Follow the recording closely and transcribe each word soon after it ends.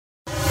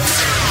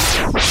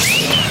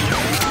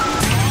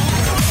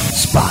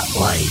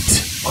Spotlight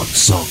on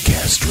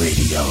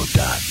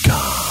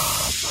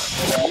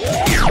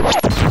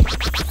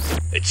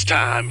Songcastradio.com. It's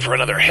time for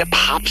another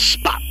hip-hop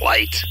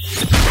spotlight.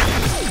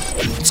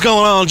 What's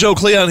going on? Joe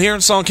Kyleon here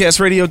on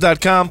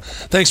Songcastradio.com.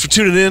 Thanks for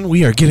tuning in.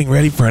 We are getting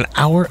ready for an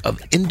hour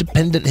of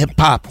independent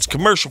hip-hop. It's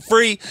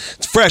commercial-free,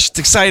 it's fresh, it's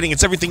exciting,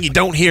 it's everything you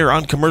don't hear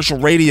on commercial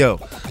radio.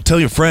 Tell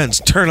your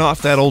friends, turn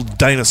off that old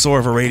dinosaur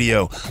of a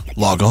radio.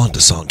 Log on to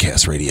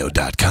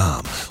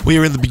Songcastradio.com. We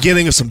are in the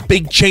beginning of some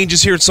big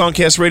changes here at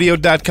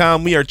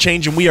Songcastradio.com. We are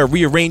changing, we are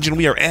rearranging,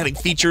 we are adding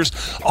features,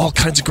 all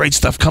kinds of great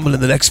stuff coming in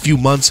the next few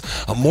months.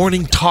 A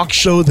morning talk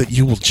show that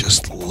you will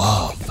just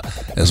love,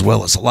 as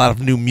well as a lot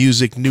of new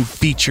music, new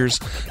features.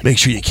 Make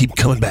sure you keep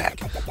coming back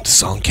to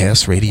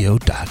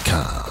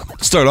Songcastradio.com.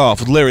 Start off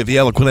with Larry the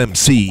Eloquent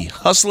MC.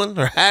 Hustling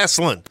or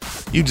hassling?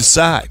 You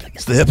decide.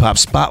 It's the hip-hop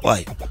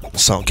spotlight on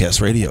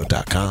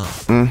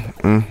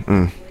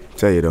Songcastradio.com.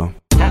 Tell you though.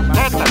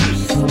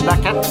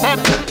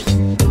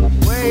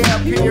 Way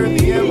up here in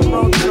the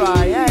Emerald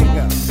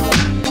Triangle.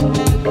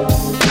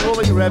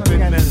 Fully repping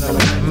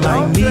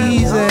My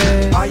knees.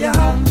 Are you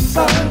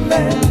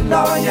hustling?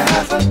 Are you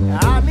hustling?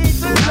 I need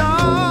to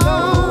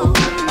know.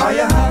 Are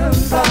you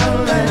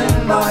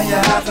hustling? Are you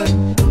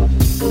hustling?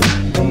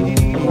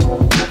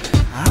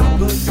 I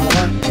put the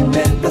work in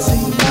bed to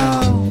see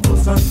now. For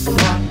some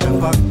squat to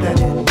fuck that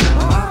in.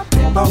 My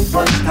people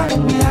first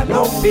time we have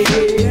no fear.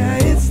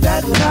 It's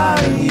that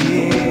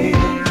time.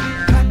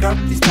 Pack up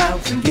these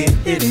pounds and get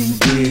it in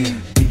gear.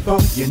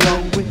 Before you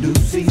know it, new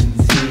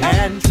season's here.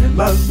 And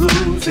trimmer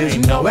blues,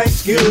 ain't no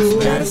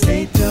excuse. Gotta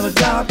stay till the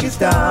job gets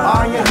done.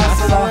 Are you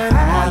hustling?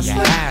 Are you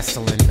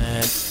hassling,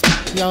 man?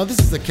 Yo, this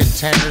is the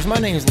Contenders. My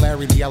name's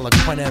Larry the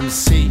Eloquent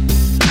MC.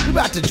 We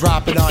about to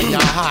drop it on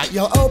y'all hot.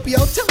 Yo,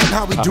 Opio, tell them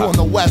how we do on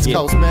the West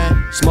Coast,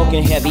 man.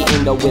 Smoking heavy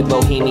Indo with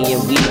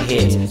Bohemian weed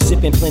heads.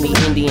 Sipping plenty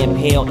Indian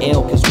pale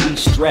ale cause we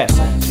stress.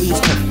 Please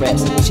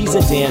confess, she's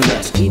a damn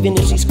mess. Even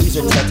if she squeeze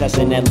her tetas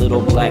in that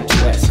little black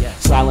dress.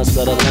 Silence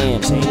of the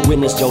lambs.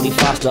 Witness Jodie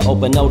Foster.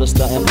 Open notice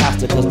the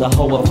imposter cause the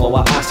hoe for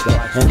an Oscar.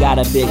 And got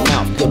a big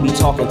mouth. Could be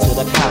talking to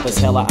the coppers.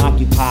 Hella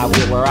occupied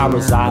with where I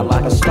reside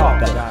like a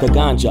stalker. The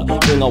ganja.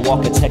 Bring a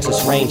walker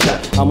Texas Ranger.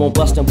 I'm on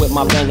bustin' with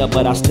my banger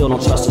but I still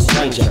don't trust a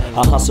stranger.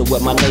 I hustle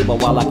with my neighbor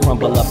while I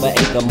crumble up an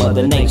acre,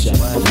 Mother Nature.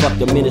 And fuck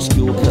the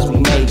minuscule cause we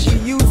major. We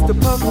used to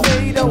puff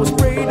made, I was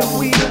sprayed the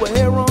weed with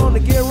hair on the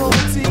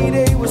guarantee.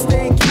 They was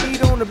staying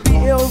keyed on the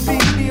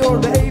BLVD or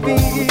the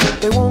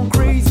AVE. They want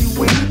crazy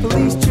weed,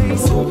 police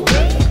chasing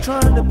me,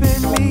 trying to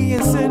pin me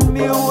and send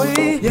me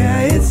away.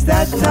 Yeah, it's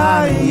that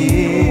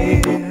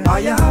time. Are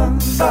you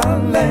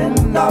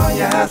hustling? Are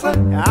you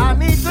hustling? I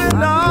need to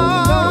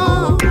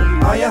know.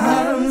 Are you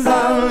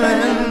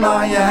hustling?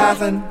 Are you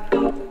hustling?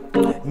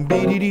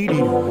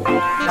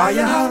 Are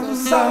you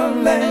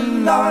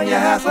hustling? Are you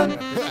hustling?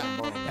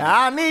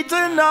 I need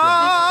to know.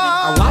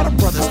 A lot of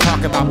brothers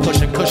talk about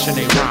pushing cushion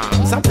they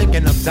rhymes. I'm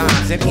thinking of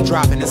dimes and he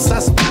dropping his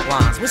suspect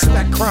lines.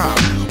 Respect crime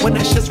when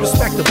that shit's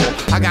respectable.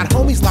 I got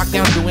homies locked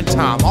down doing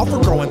time, all for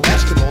growing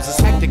vegetables. It's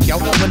hectic, yo,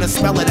 when the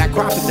smell of that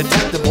crop is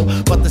detectable.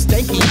 But the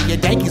stanky in your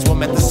dankies will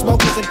make the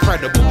smoke is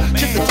incredible.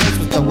 Chip the taste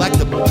was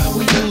delectable.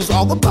 We used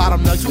all the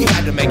bottom nugs we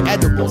had to make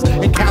edibles.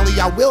 In Cali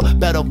I will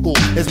bet a fool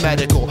is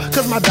medical.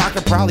 Cause my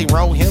doctor probably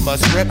wrote him a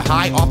script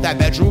high off that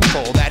bedroom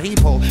pole that he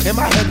pulled. In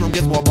my headroom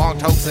gets more bong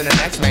tokes than the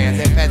next man's.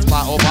 And feds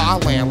fly over our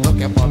land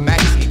looking for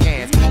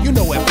Mexicans. You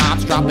know it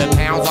pops dropping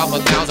pounds off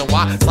 1,000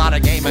 watts. Lot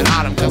of game and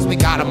autumn cause we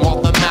got them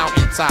off the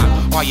mountainside.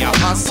 Are you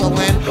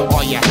hustling?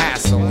 Are you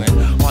hassling?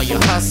 Are you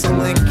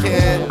hustling,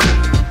 kid?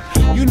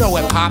 You know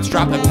it pops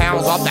dropping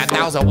pounds off that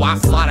 1,000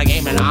 watts. Lot of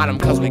game and autumn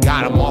cause we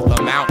got them off the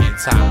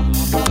mountainside.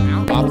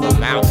 Off the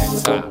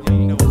mountainside.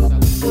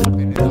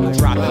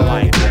 Drop it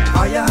like that.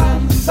 Are you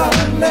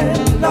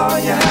hustling? Are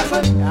you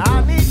hustling?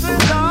 I need to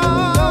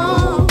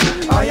know.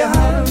 Are you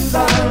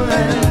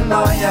hustling?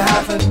 Are you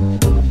hustling?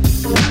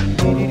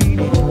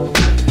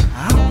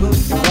 I'll put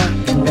the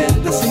work in bed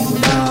to see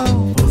now.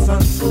 For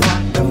some squat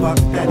to fuck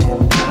that in.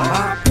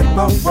 My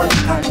people work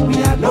time, we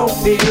have no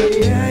fear.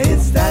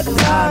 It's that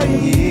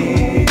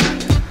time.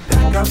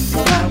 Pack up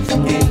the clouds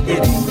and get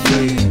it in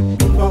gear.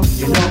 Before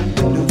you know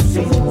the new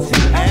season's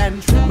here.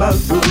 And trimmer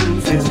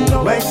blues is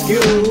no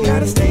excuse.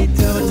 Gotta stay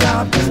till the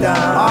job is done.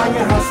 Are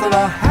you hustling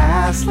or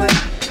hassling?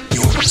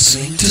 You're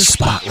listening to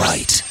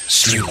Spotlight,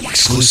 streaming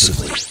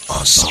exclusively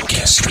on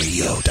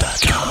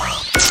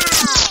Songcastradio.com.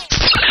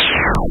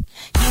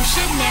 You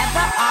should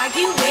never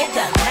argue with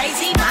a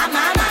crazy mama.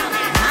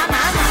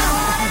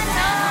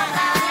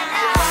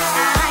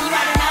 You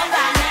oughta know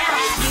by now.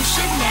 You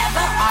should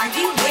never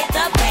argue with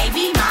a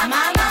baby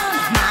mama.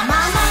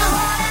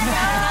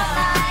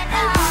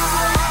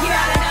 You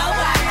oughta know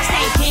by now.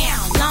 Stay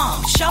down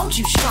long, showed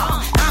you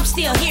strong. I'm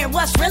still here,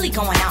 what's really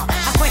going on?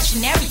 I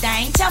question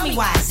everything, tell me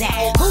why is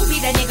that? Who be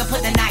the nigga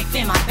put the knife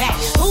in my back?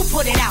 Who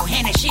put it out,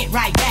 hand that shit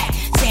right back?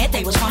 Said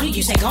they was funny,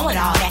 you say go with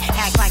all that.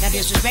 Act like I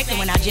disrespected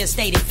when I just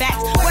stated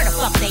facts. Where the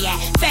fuck they at?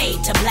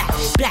 Fade to black,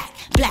 black,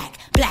 black,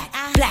 black,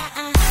 black.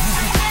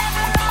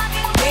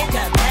 With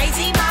the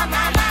crazy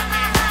mama.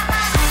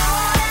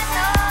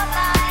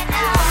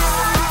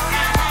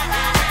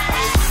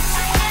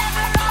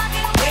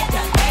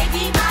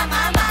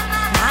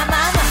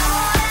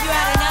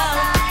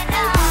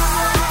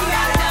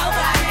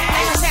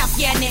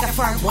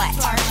 For what?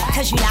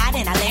 Cause you lied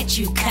and I let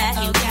you cut.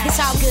 It's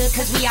all good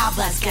cause we all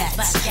bust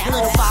guts. A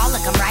little fall,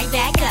 look, I'm right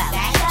back up.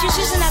 Just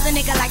use another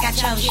nigga like I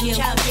chose you.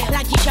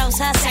 Like you chose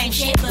her, same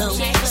shit, boo.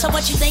 So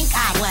what you think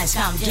I was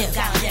gonna do?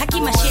 I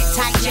keep my shit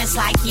tight just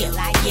like you.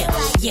 You.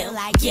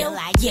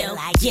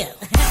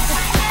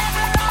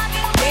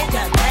 With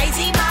the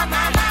crazy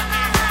mama.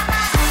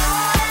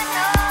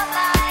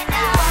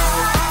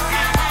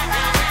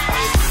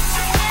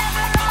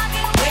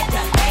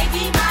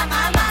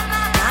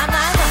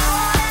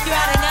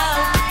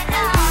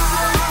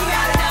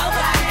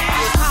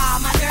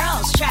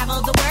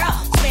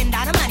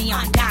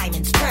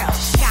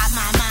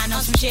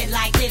 Shit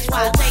like this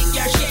while take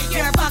your shit.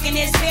 You're fucking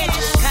this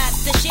bitch. Cut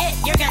the shit.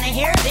 You're gonna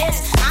hear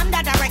this. I'm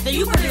the director.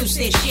 You produce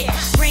this shit.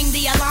 Ring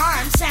the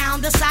alarm.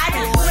 Sound the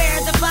siren.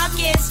 Where the fuck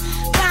is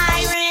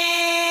Byron?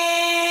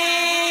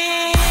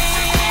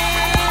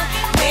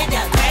 With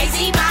the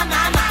crazy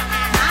mama.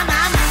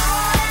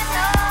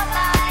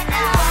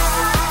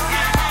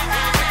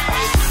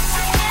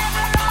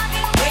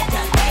 With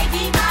the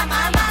baby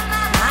mama.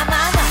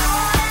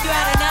 You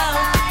oughta know.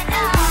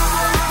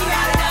 You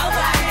oughta know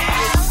by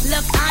now.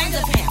 Look, I'm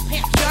the pimp.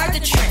 You're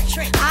the trick.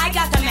 I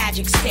got the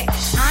magic stick.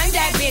 I'm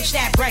that bitch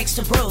that breaks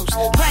the bruise.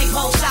 Play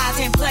both sides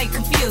and play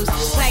confused.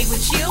 Play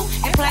with you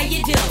and play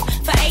you do.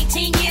 For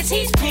 18 years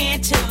he's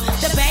paying too.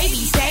 The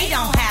babies, they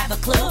don't have a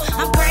clue.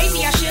 I'm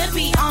crazy, I should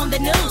be on the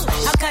news.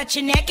 I'll cut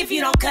your neck if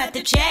you don't cut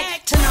the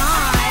check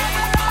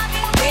tonight.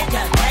 With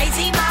the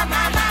crazy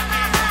mama.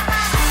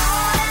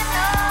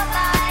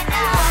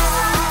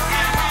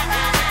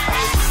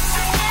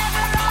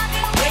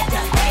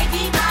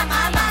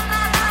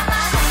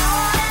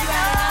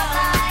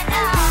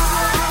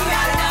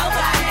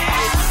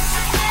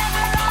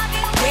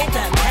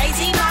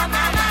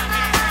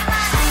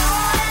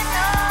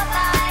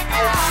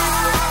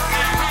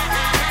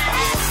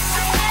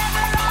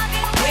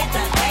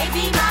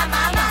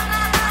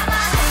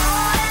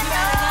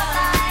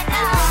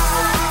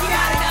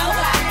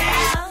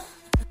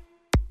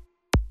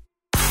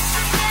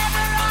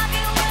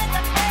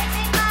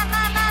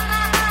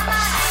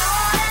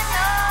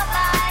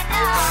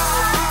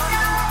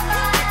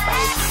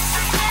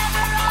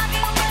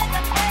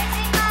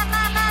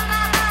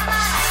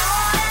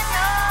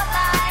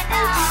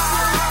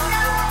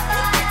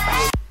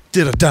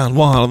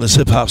 DittaDonJuan on this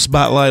hip-hop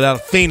spotlight out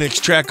of Phoenix,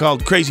 track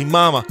called Crazy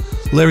Mama.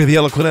 Larry the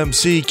Eloquent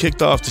MC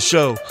kicked off the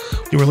show.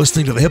 You were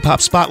listening to the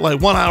hip-hop spotlight,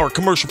 1 hour,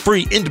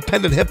 commercial-free,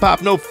 independent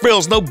hip-hop, no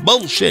frills, no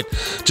bullshit.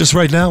 Just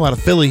right now out of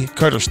Philly,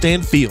 Carter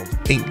Stanfield,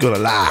 Ain't Gonna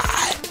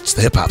Lie. It's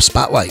the hip-hop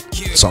spotlight,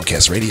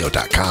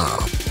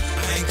 songcastradio.com. I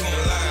ain't gonna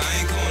lie,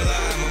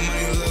 my money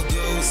look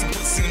good with some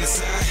pussy on the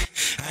side.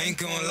 I ain't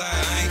gonna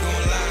lie,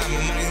 my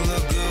money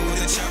look good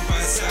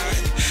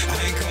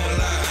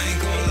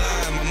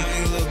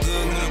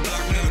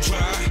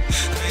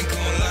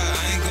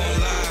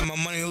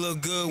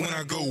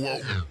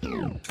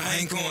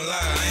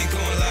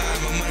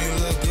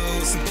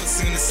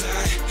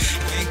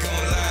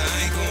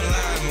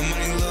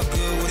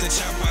with a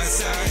chop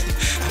outside.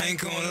 I ain't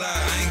gonna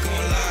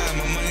lie,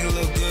 my money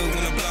look good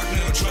when the block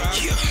never dry. I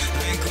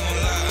ain't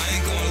gonna lie,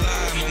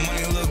 my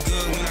money look good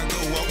when I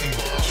go out and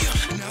bar.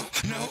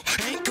 No,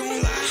 I ain't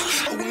gonna lie.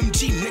 OMG,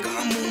 nigga,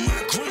 I'm on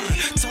my grind.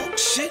 Talk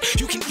shit,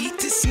 you can eat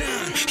this 9.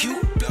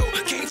 You blow,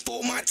 can't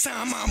fold my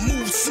time. I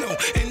move slow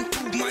and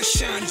prove my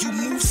shine. You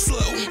move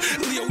slow,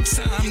 Leo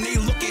time. They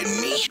look at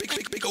me,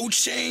 big old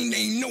chain.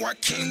 They know I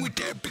came with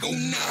that big old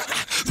 9.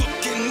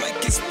 Looking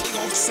like it's big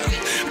old son.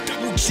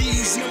 Double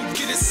G's, no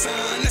get a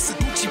sign. That's a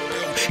Gucci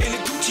belt and a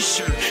Gucci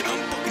shirt.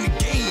 I'm fucking the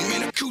game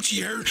and a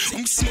coochie hurt.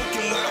 I'm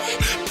smoking loud,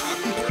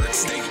 popping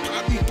perks. They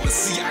popping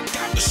pussy. I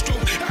got the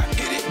stroke. I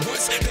hit it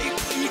once. They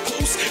play me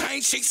close. I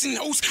ain't chasing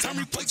hoes. I'm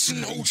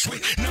replacing hoes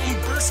with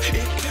numbers and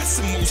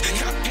decimals.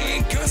 Got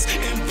handguns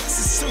and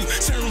buses too.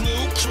 Turn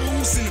little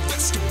crews into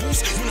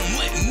vegetables when I'm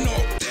letting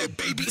off that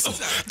baby.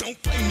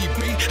 Don't play me,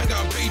 babe. I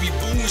got baby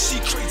boo and she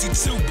crazy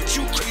too, but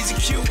you crazy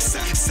cute.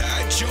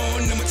 Side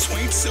John number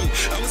 22.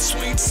 I was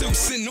 22,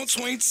 sitting on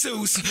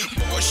 22s.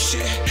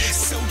 Bullshit,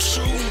 so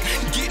true.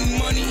 Getting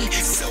money,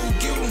 so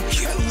good. I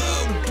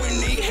love when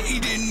they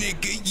hate a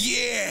nigga.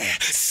 Yeah,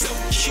 so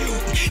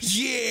cute.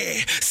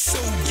 Yeah, so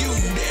you.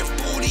 That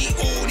 40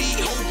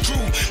 whole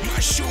crew. My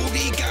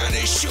shorty got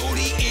a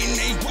shorty and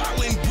they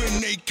wildin'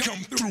 when they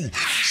come through. I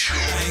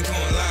ain't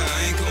gonna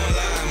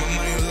lie, my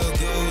money look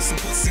good with some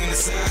pussy on the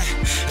side. I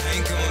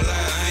ain't gonna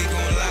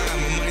lie,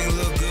 my money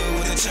look good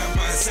with a chop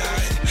outside. I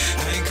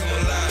ain't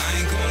gonna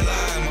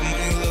lie, my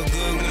money look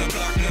good when the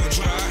block never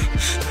dry.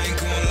 I ain't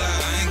gonna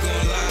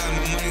lie,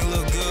 my money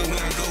look good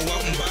when I go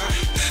out and buy.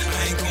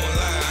 I ain't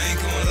gonna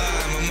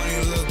lie, my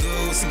money look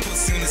good with some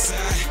pussy on the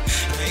side.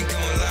 I ain't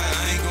gonna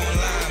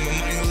lie, my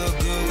money look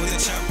good with a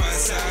chop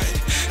outside.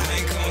 I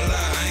ain't gonna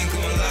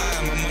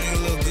lie, my money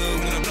look good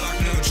when the block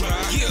never dry. I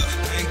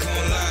ain't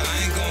gonna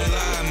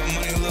lie, my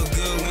money look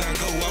good when I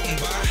go out and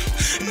buy.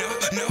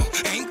 No,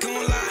 ain't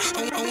gonna lie.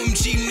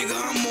 OMG, nigga,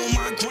 I'm on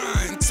my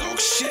grind. Talk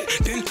shit,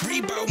 then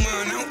rebound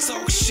mine. I don't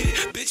talk shit.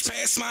 Bitch,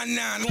 pass my 9.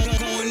 I'm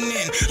going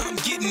in. I'm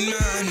getting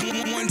mine.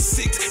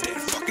 1-6. That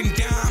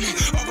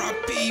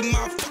feed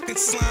my fucking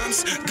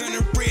slimes.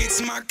 Gunner red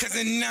to my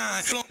cousin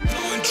 9.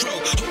 Blowing dro,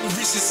 whole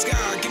rich the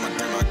sky. Get my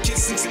grandma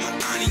kissing to my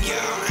auntie, y'all.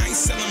 I ain't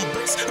selling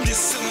bricks, I'm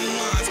just selling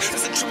lines.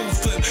 That's a triple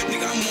flip,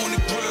 nigga, I'm on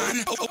the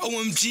grind.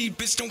 OMG,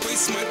 bitch, don't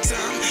waste my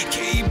time.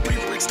 K bring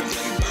bricks, don't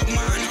play about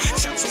mine.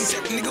 Chops on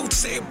deck, nigga, what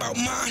say about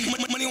mine?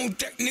 Money on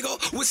deck, nigga,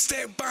 what's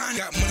that buying?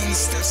 Got money on the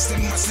steps,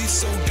 in my sleeve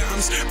so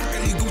dimes.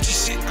 Probably Gucci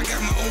shit, I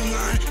got my own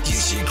line.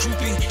 Yeah, she a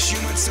groupie, she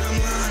on my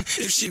timeline.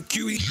 If she a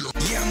cutie,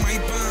 yeah, I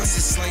might bond. It's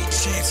a slight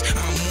chance,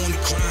 I'm on the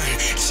grind.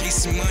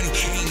 Chasing money,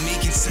 ain't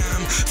making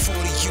time. 40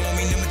 on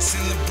me, number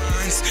 10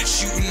 LeBrons.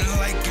 Shooting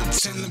like I'm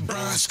 10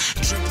 LeBrons.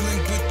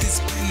 Dribbling with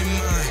this pen in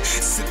mind.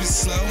 Sipping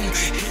slow,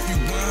 hit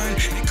rewind.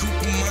 And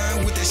Cooper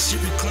mine with that shit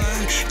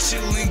recline.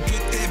 Chilling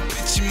with that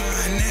bitch of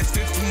mine. That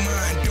fit for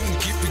mine, don't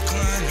get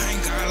reclined. I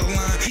ain't got a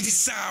line, he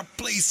just side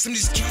place. I'm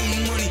just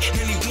counting money,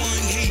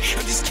 anyone hate.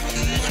 I'm just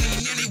counting money,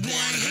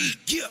 anyone hate.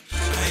 Yeah.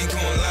 I ain't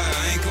gon' lie,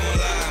 I ain't gon'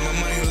 lie. My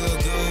money look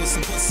good,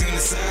 some pussy on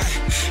the side.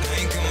 I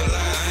ain't gon' lie,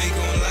 I ain't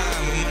gon' lie.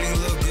 My money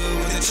look good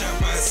with the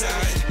chop outside.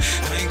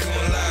 I ain't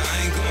gon' lie, I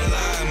ain't gon'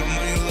 lie. My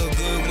money look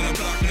good when the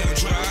block never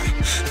dry.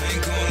 I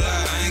ain't gon'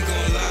 lie, I ain't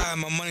gon' lie.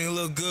 My money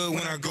look good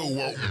when I go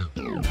out.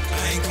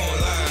 I ain't gon'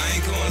 lie, I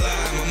ain't gon'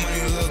 lie. My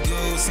money look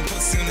good, some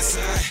pussy on the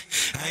side.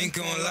 I ain't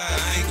gon' lie,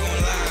 I ain't gon'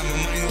 lie. My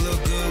money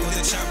look good with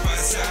the chop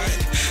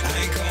outside. I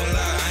ain't gon'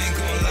 lie, I ain't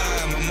gon'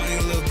 lie. My money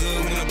look good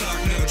when the block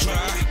never dry.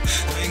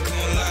 I ain't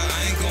gon' lie,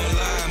 I ain't gon'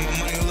 lie. My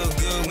money look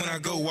good when I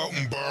go out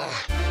and bar.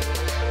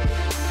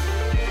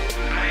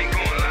 I ain't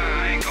gon' lie,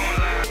 I ain't gon'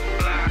 lie.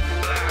 Blah,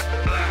 blah,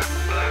 blah,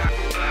 blah,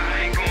 blah.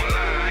 I ain't gon'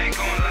 lie, I ain't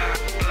gon' lie.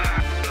 Blah,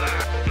 blah,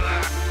 blah,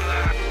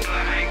 blah, blah.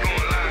 I ain't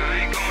gon' lie, I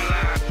ain't gon'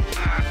 lie.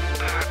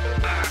 Blah, blah,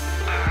 blah,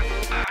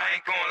 blah. I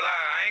ain't gon'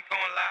 lie, I ain't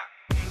gon' lie.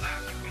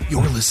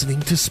 You're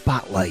listening to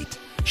Spotlight,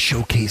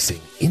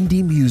 showcasing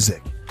indie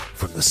music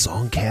from the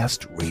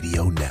Songcast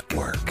Radio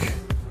Network.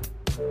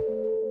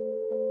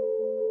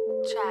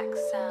 Track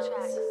sounds.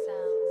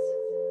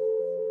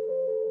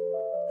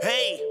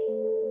 Hey.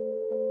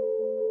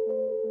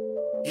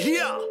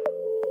 Yeah.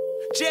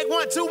 Check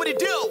 1, 2, what it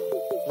do?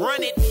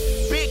 Run it.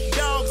 Big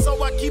dog,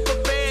 so I keep a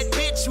bad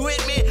bitch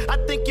with me. I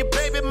think your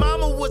baby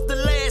mama was the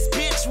last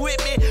bitch with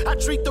me. I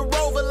treat the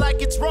Rover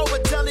like it's Rover,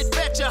 tell it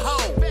fetch a hoe.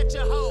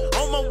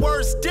 On my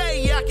worst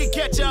day, I can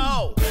catch a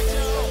hoe.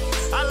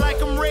 I like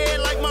them red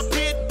like my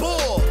pit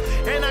bull.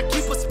 And I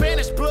keep a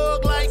Spanish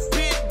plug like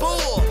pit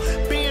bull.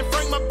 Being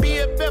frank, my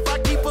BFF, I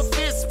keep a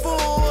fist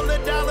full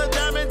of dollar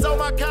diamonds on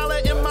my collar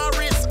and my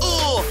wrist.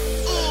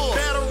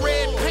 Battle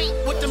red paint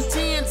with them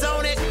 10s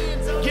on it.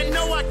 You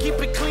know I keep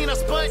it clean, I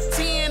spent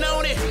 10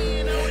 on it.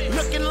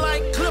 Looking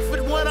like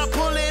Clifford when I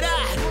pull it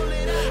out.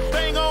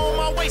 Bang on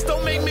my waist,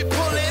 don't make me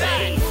pull it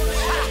out.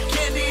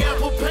 Candy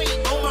apple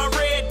paint on my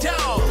red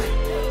dog.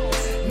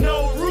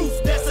 No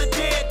roof, that's a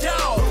dead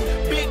dog.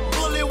 Big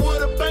bullet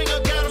with a banger,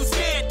 got him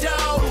scared,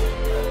 dog.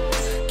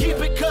 Keep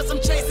it cause I'm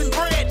chasing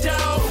bread,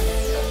 dog.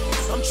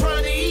 I'm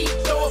trying to eat,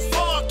 throw a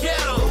fork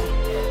at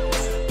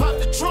him. Pop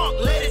the trunk,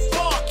 let it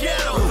fork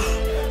at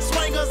him.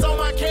 Swingers on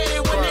my caddy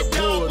when that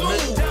dog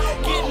move.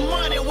 Getting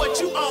money, what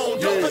you own,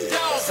 don't put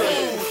dog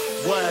food.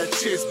 Wide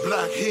chest,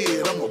 block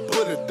head, I'm a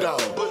bullet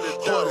dog.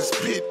 Hardest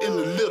pit in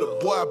the little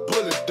boy,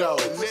 bullet dog.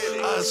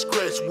 I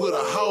scratch with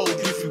a hog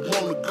if you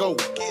wanna go.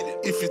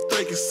 If you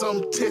think it's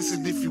something, test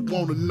it if you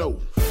wanna know.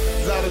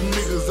 Lot of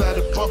niggas out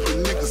of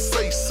bumping, niggas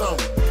say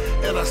something.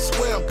 And I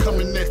swear I'm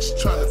coming at you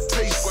trying to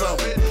taste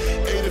something.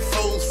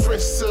 84s,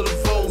 fresh set of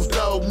V's,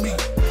 dog meat.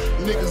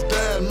 Niggas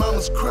dying,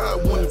 mamas cry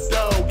when the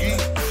dog eat.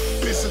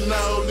 Pissing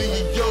all in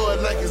your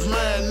yard like it's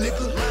mine,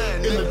 nigga.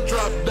 In the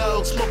drop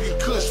dog, smoking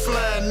kush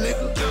flying,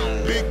 nigga.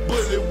 Big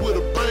bullet with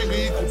a banger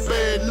equal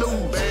bad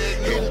news.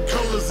 Hitting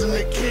colors and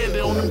that candy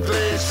on them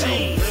glass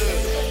shoes.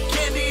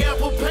 Candy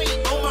apple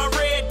paint on my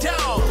red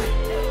dog.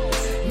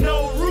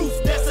 No roof,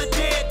 that's a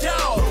dead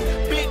dog.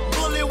 Big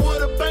bullet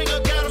with a banger,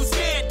 got him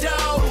scared,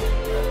 dog.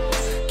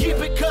 Keep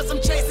it cause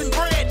I'm chasing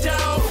bread,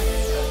 dog.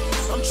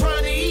 I'm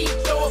trying to eat,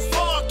 throw a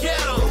fork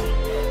at him.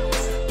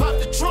 Pop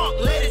the trunk,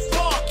 let it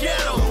fork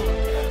at him.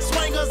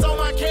 Swingers on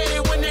my caddy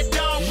when that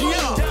dog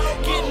move.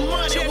 Getting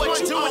money, what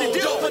you own,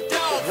 don't put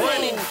dog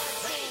running.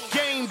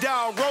 Game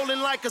dog,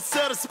 rolling like a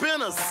set of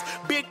spinners.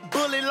 Big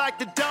bully like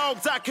the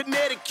dogs out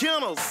Kinetic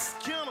Kennels.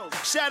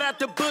 Shout out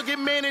to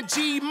Boogeyman and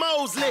G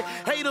Mosley.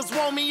 Haters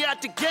want me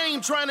out the game,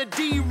 trying to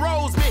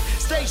D-Rose me.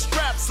 Stay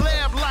strapped,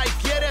 slab life,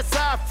 yeah, that's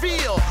how I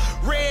feel.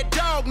 Red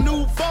dog,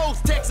 new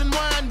Vogues, Texan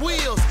wine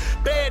wheels.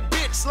 Bad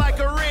bitch like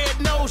a red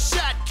nose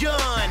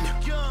shotgun.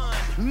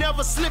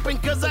 Never slipping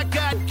cause I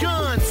got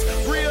guns.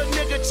 Real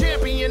nigga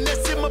champion,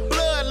 that's in my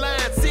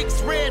bloodline.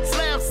 6 red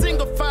slabs,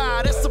 single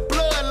fire, that's a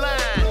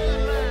bloodline.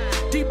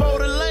 Debo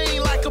the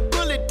lane like a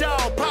bullet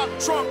dog. Pop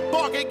trunk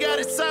barking, got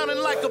it sounding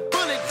like a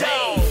bullet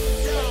dog.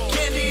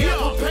 Candy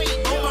apple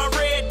paint on my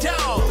red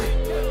dog.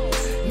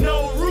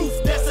 No roof,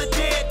 that's a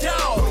dead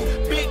dog.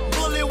 Big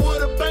bullet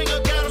with a banger,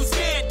 got him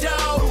scared,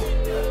 dog.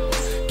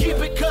 Keep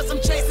it cause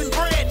I'm chasing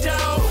bread,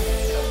 dog.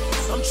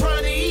 I'm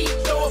trying to eat,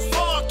 throw a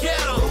fork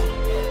at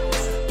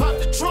him. Pop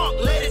the trunk,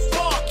 let it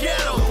fork at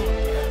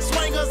him.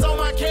 Swingers on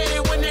my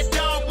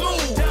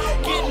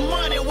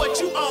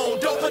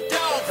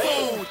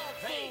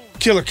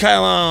Killer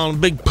Kyleon,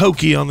 Big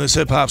Pokey on this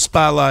Hip Hop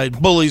Spotlight,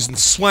 Bullies and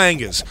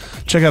Swangas.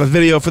 Check out a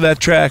video for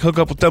that track. Hook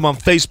up with them on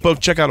Facebook.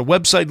 Check out a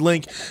website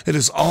link. It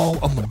is all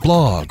on the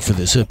blog for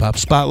this Hip Hop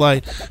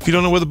Spotlight. If you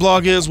don't know where the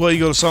blog is, well, you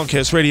go to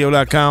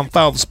songcastradio.com,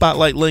 follow the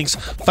Spotlight links,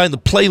 find the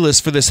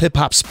playlist for this Hip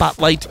Hop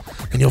Spotlight,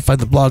 and you'll find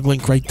the blog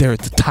link right there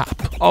at the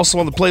top. Also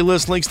on the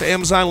playlist, links to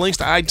Amazon, links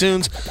to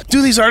iTunes.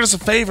 Do these artists a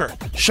favor.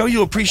 Show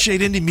you appreciate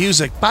indie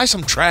music. Buy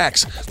some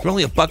tracks. They're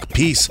only $1 a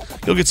piece.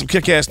 You'll get some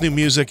kick-ass new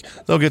music.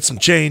 They'll get some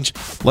change.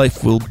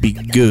 Life will be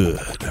good.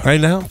 Right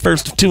now,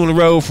 first of 2 in a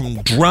row from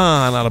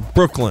Dron out of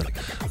Brooklyn.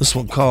 This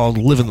one called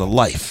Living the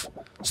Life.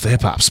 It's the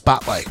Hip Hop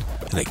Spotlight,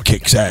 and it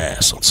kicks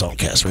ass on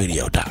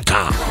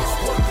songcastradio.com.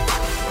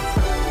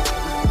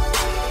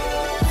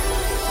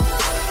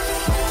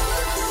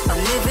 I'm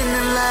living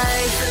the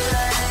life,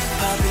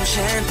 popping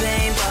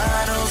champagne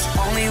bottles,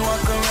 only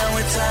walk around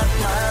with top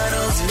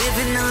models.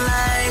 Living the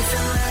life,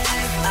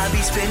 I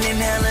be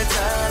spending hella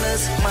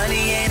dollars.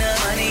 Money ain't a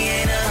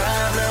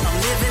problem. I'm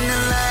living the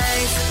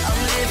life, I'm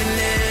living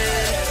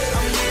it,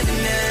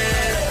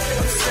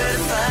 I'm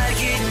certified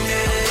getting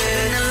it.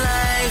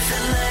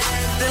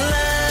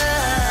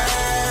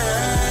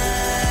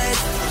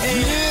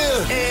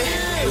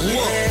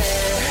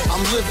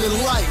 Living the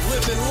life, I'm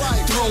living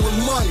life, throwing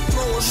money,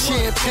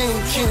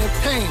 champagne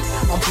campaign,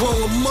 I'm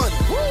blowing money.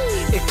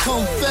 It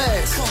come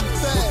fast,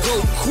 but go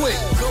quick.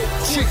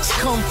 Chicks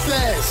come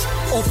fast,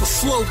 off a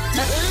slow.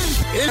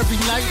 Every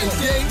night and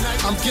day,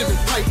 I'm giving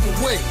pipe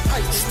away.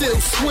 Still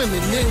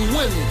swimming in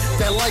women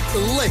that like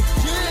the lake.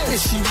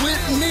 Is she with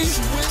me?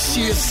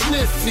 She is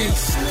sniffy.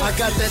 I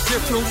got that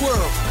different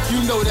world, you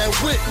know that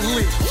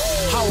Whitley.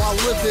 How I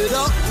live it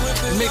up,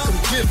 make them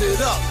give it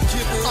up.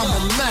 I'm a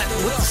Mac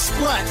with the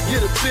splat,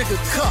 get a bigger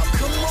cup.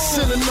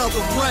 Send another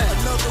round,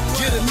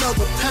 get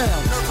another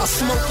pound. I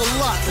smoke a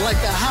lot like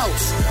a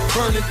house,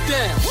 burn it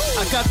down.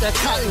 I got that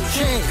cotton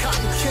can,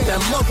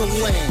 that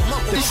motherland.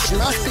 This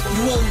shit I think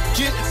you only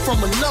get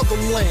from another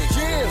land.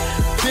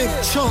 Big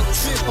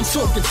chunks, I'm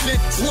talking big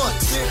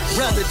blunts.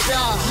 Rather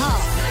die high,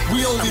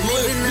 we only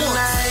live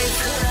once.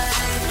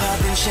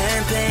 Popping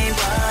champagne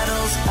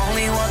bottles,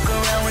 only walk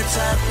around with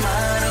top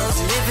models.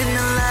 Living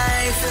the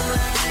life,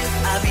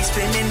 I be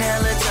spending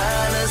hella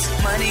dollars.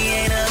 Money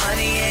ain't a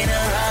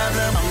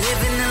problem. I'm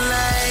living the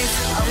life,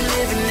 I'm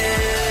living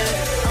it,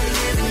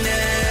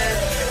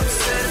 I'm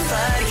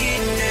certified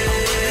getting it.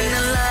 Living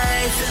the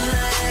life,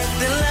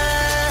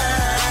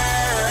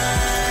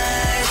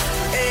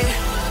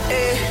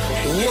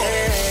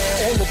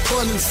 all the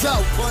bunnies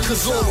out,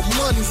 cause all the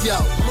money's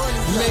out.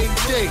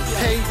 Mayday,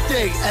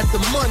 payday at the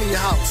money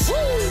house.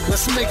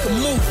 Let's make a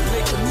movie.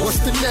 What's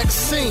the next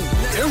scene?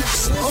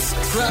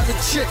 Grab a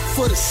chick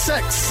for the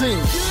sex scene.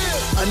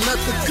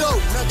 Another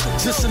go,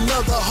 just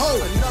another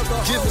hoe.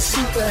 Give a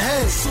super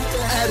head,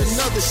 add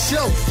another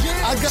show.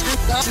 I got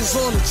bitches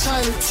on the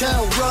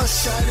Chinatown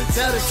rush.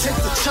 That'll take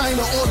the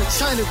China on the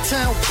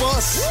Chinatown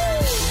bus.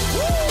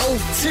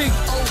 OT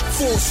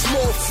for a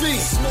small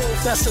fee.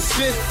 That's a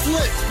big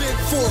flip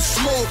for a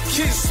small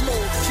kick.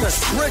 That's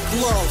brick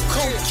love,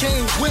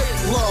 cocaine whip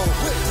love.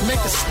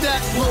 Make a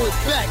stack, blow it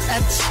back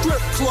at the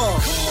strip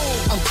club.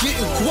 I'm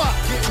getting guap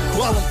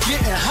while I'm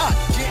getting hot.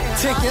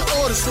 Taking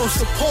orders from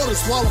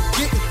supporters while I'm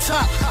getting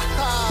top.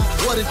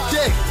 What a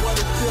day,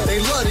 they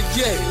love it,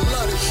 yeah.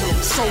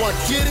 So I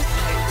get it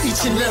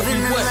each and every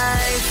way.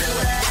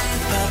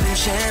 Popping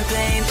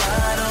champagne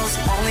bottles,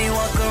 only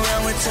walk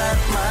around with top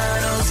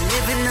models.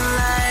 Living the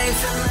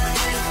life,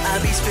 I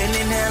be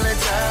spending hella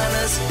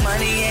dollars.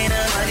 Money ain't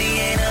a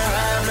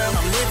problem.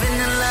 I'm living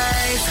the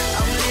life,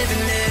 I'm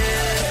living it,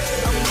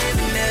 I'm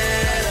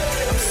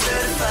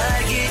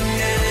certified getting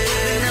it.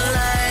 Living the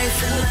life,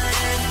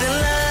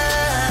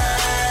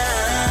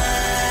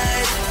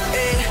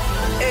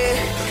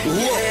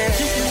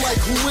 People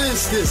like, who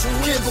is this?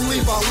 Can't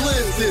believe I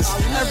live this.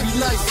 Every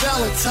night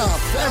Valentine,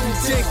 every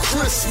day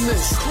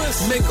Christmas.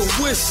 Make a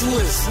wish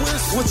list.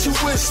 What you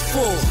wish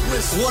for?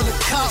 Wanna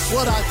cop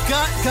what I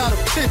got? Gotta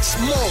pitch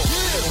more.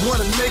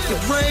 Wanna make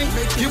it rain?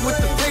 Get with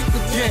the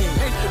paper game.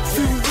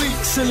 Few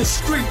weeks in the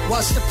street,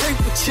 watch the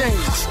paper change.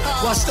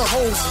 Watch the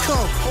hoes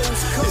come.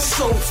 It's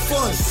so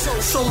fun.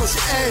 So much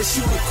ass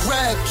you can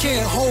grab,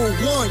 can't hold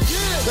one.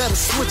 Better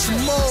switch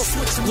them off.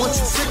 Once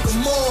you pick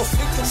them off,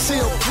 see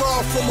a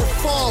bra from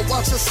afar,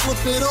 watch her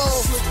slip it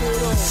off.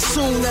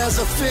 Soon as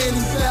her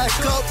fanny back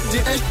up,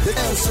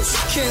 damn, so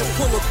she can't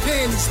pull her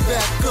panties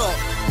back up.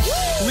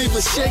 Leave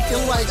her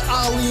shaking like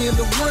Ali in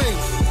the ring.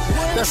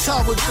 That's how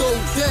it go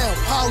down.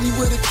 Holly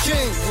with a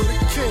king.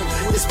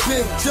 It's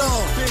Big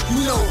Dom,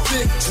 you know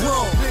Big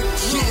Dron.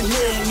 Getting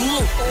there in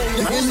loop,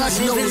 and I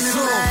know it's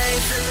on.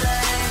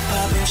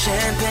 Popping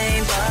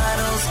champagne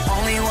bottles,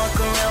 only walk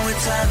around with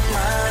top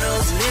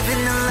models.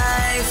 Living the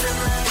life,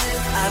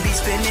 I be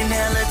spending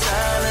hella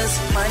dollars.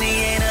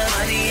 Money ain't a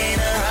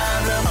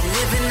problem. I'm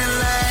living the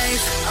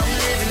life, I'm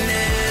living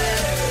it,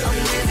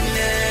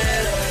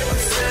 I'm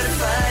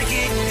certified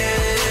getting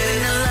it.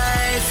 Living the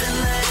life,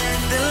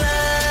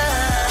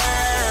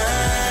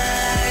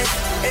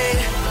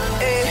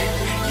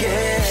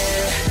 yeah.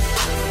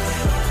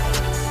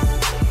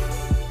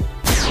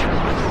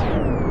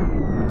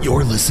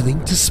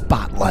 listening to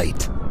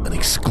Spotlight, an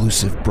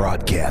exclusive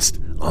broadcast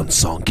on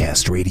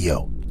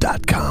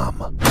songcastradio.com.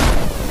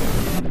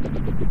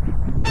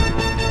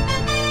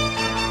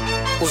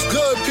 What's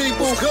good,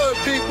 people? Good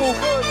people.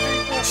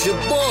 It's your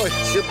boy.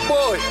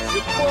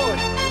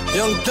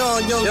 Young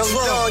Don, Young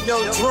Dron.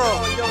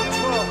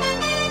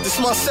 This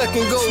my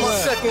second go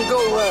round.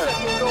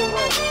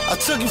 I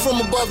took you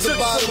from above the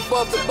bottom.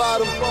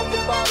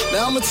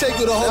 Now I'ma take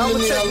you to home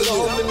in the hell of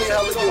you.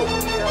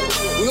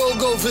 We gon'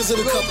 go visit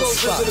a couple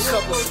spots.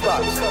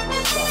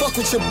 Fuck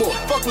with your boy.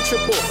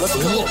 Let's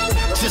go. Look,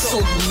 just so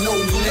you know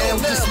now,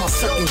 this my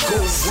second go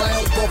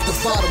round. Above the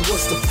bottom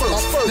was the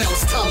first. Now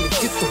it's time to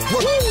get the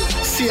work.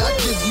 See, I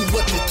give you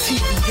what the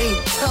TV ain't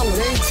telling.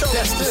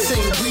 That's the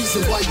same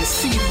reason why your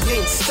CD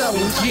ain't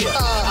selling. Yeah,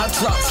 I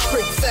drop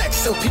straight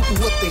facts, tell people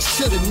what they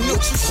should've knew.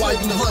 Why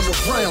you run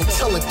around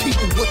telling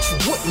people what you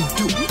wouldn't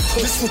do?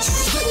 This what you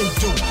shouldn't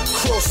do.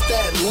 Cross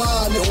that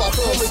line. If I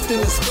pull it,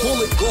 then this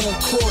bullet gon'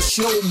 cross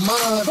your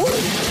mind.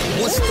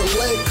 Once the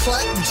leg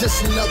clap,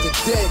 just another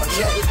dead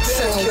cat.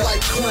 Sound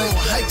like Clown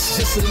Heights,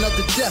 just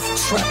another death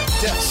trap.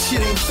 That shit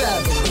ain't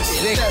fabulous.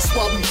 That's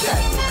why we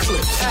pack the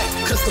clips.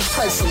 Cause the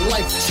price of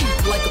life cheap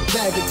like a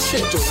bag of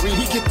chips. We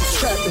get the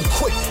trapping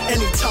quick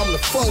anytime the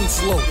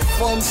funds low.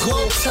 Funds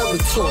low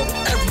territory,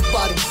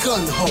 everybody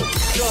gun ho.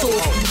 So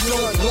if you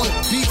don't want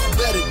beef,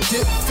 better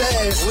dip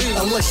fast.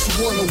 Unless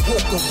you wanna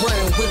walk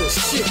around with a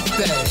shit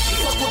bag.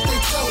 Fuck what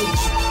they telling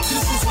you,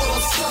 this is what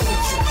I'm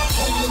telling you.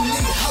 Only me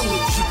hella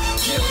you,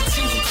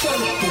 guaranteed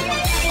incredible.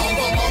 I'm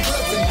on my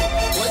revenue,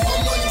 like my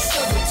money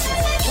 70.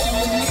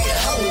 Only me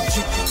hella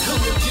you,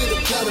 come and get a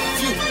better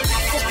view.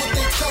 Fuck what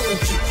they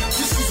telling you,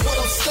 this is what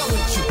I'm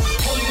selling you.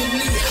 Only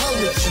me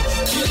hella you,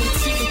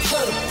 guaranteed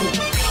incredible.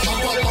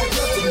 I'm on my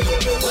revenue,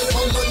 like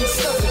my money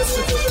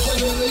 70.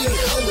 Only me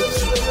hella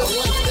you, a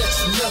life that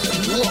you never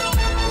want.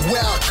 Where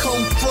I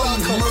come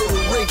from,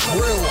 murder rate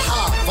real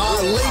high.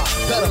 Violate,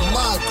 better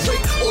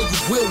migrate, or you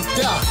will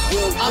die.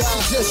 I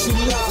suggest you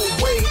move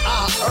away,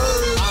 I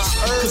urge.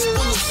 Cause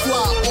bullets fly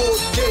all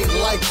day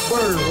like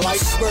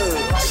birds.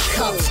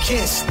 Cops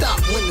can't stop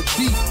when the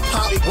beef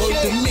pop. Word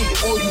to me,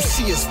 all you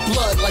see is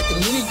blood like a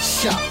meat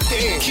shop.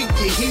 Keep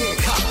your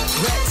head cocked,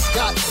 rats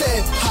got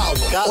fed power.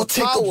 Or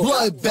take a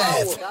blood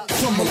bath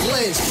from a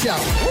lead shower.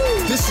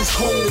 This is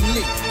home to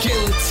me,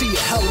 guarantee a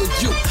hell of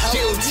you.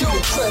 Guarantee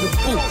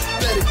incredible,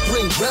 better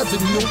bring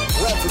revenue.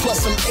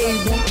 Plus I'm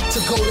able to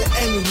go to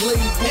any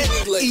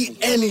label, eat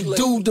any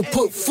dude to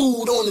put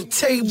food on the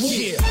table.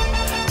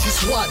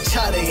 Just watch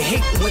how they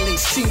hate when they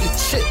see the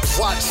chips.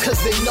 Cause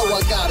they know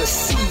I got a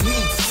CD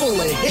full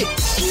of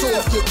hits. So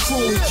if the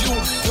crew and you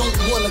don't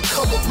wanna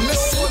come up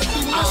missing,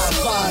 I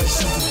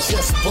advise you to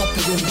just bump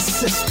it in the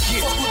system.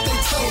 Fuck what they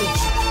telling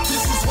you,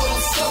 this is what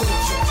I'm selling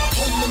you.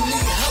 Only me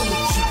hella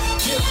you,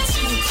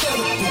 guaranteed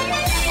incredible.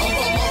 I'm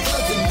on my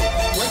revenue,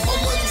 like my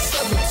money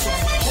 70.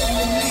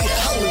 Only me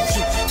hella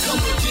you,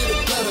 come and get a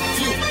better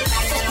view.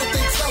 Fuck what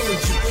they telling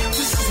you,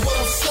 this is what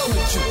I'm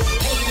selling you.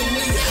 Only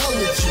me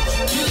hella you,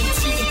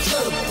 guaranteed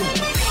incredible.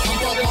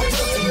 I'm on my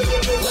revenue,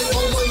 like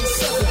my money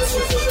 70.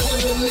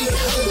 Only me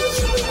hella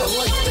you, a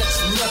life that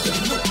you never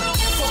knew.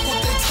 Fuck what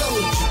they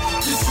telling you,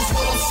 this is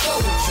what I'm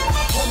selling you.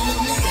 Only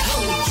me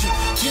hella you,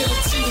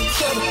 guaranteed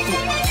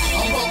incredible.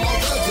 I'm on my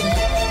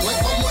revenue, like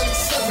my money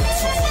 70.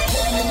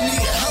 Only me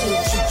hella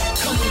you,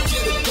 come and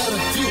get a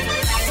better view.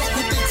 Fuck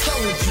what they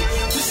telling you,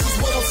 this is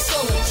what I'm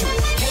selling you.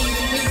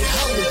 Only me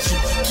hella you,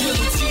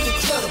 guaranteed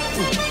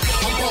incredible.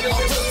 I'm on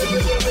my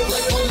revenue,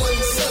 like my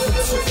money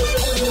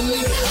 70. Only me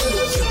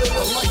hella you, a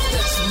life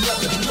that you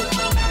never knew.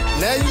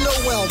 Now you know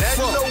where I'm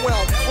from.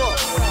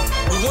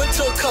 We went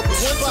to a couple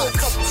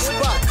spots.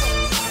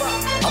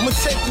 I'ma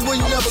take you where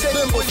you never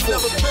been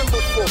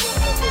before.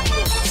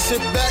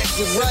 Sit back,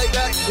 get right.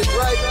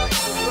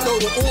 Throw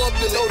the ooh up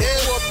in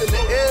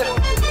the air.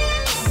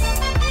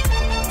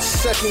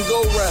 Second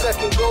go round.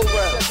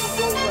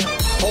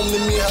 Home to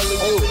me,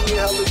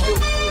 hella you.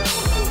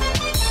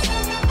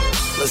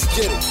 Let's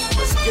get it.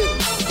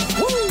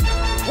 Woo.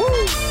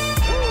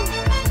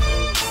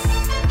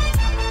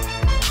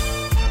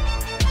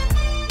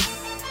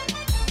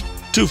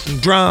 Two from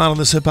Dron on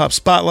this Hip Hop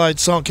Spotlight,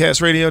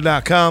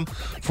 songcastradio.com.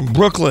 From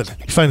Brooklyn,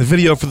 you find the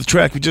video for the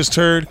track we just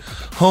heard,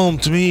 Home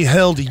to Me,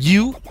 Hell to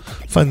You.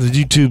 Find the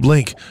YouTube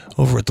link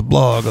over at the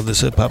blog on this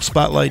Hip Hop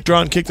Spotlight.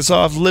 Dron kicked us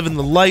off, living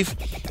the life.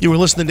 You were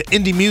listening to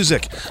indie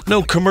music.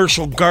 No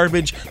commercial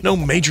garbage, no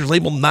major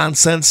label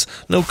nonsense,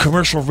 no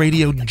commercial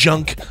radio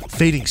junk,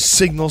 fading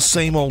signals,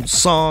 same old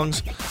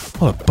songs.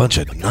 What a bunch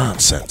of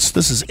nonsense.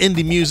 This is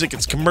indie music.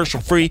 It's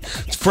commercial free.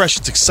 It's fresh.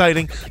 It's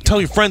exciting. Tell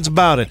your friends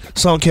about it.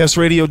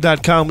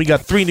 Songcastradio.com. We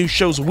got 3 new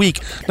shows a week.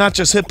 Not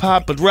just hip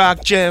hop, but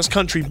rock, jazz,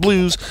 country,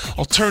 blues,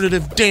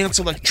 alternative, dance,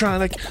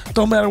 electronic.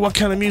 Don't matter what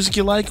kind of music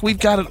you like. We've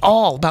got it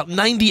all. About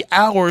 90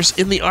 hours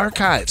in the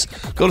archives.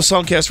 Go to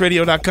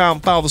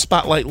songcastradio.com. Follow the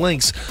Spotlight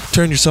links.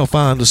 Turn yourself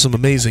on to some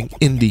amazing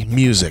indie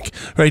music.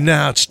 Right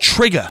now, it's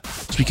Triga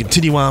as we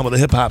continue on with the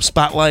Hip Hop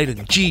Spotlight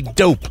and G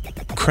Dope.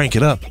 Crank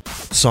it up.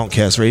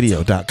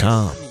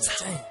 Songcastradio.com.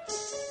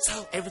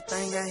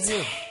 Everything I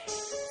hear.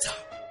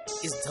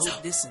 It's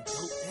dope this and dope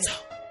that.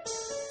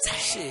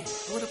 Shit,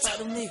 what about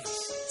them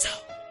niggas?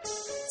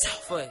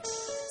 Fuck.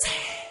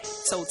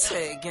 Toe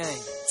tag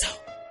gang.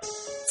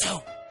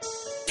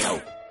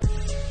 Dope.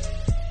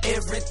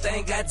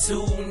 Everything I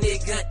do,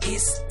 nigga,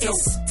 is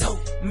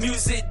dope.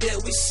 Music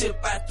that we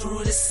ship out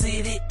through the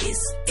city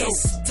is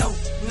dope.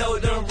 No,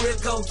 them real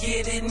go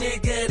get it,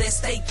 nigga, that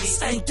stay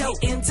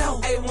dope and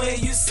dope. Hey, when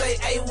you say,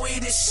 hey, we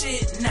the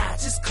shit, nah,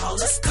 just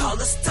call us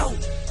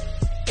dope.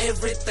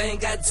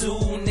 Everything I do,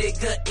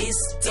 nigga, is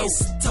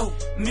dope.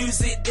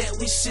 Music that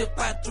we ship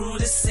out through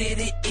the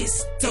city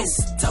is dope.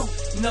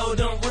 No,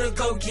 don't real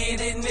go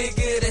get it,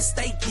 nigga, that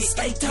stay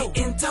dope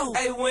and dope.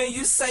 Hey, when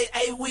you say,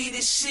 hey, we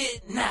the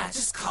shit, nah,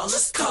 just call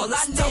us dope.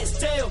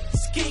 Tell,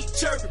 skeet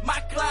chirping,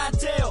 my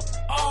clientele,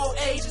 all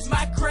ages,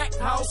 my crack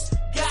house.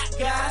 Got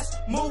guys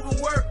moving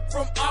work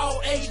from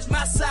all ages,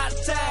 my side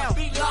of town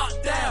be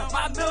locked down.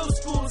 My middle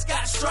schoolers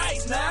got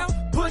strikes now.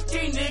 Put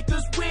these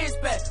niggas whiz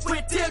back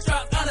with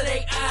teardrops under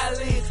their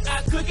eyelids.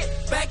 I cook it,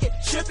 back it,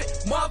 ship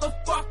it,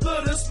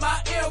 motherfucker, this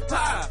my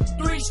empire.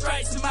 3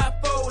 strikes in my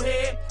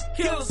forehead,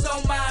 killers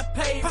on my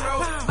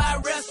payroll. My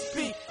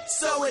recipe,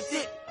 so it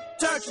did.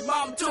 Turn your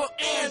mama to an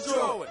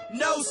android.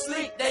 No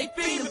sleep, they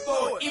feed me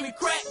for it. Even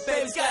crack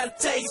babies got a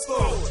taste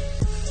for it.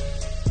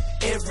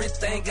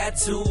 Everything I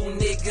do,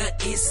 nigga,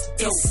 is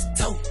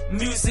dope.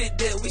 Music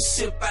that we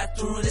ship out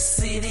through the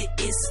city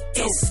is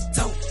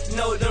dope.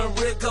 No, them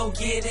real go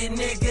get it,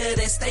 nigga,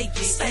 that stay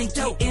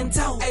dope and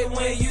dope. Hey,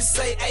 when you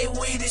say, hey,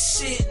 we the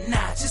shit,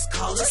 nah, just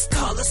call us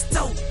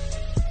dope.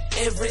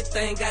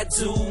 Everything I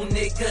do,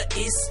 nigga,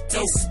 is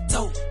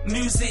dope.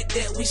 Music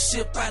that we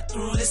ship out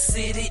through the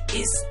city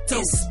is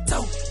dope.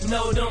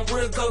 No, them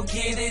real go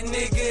get it,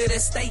 nigga,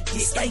 that stay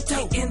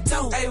dope and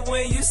dope. Hey,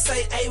 when you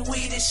say, hey,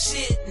 we the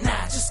shit,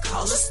 nah, just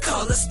call us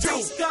dope.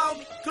 Streets call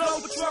me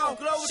Patron,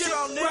 shit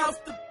across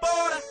the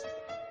border.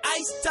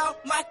 Iced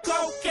out my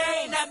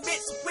cocaine, I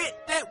mix it with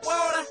that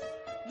water.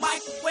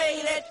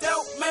 Microwave that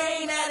dope,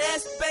 man, now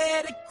that's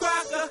bad and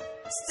Crocker.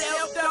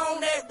 Stepped on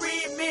that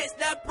remix,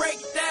 now break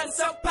it down to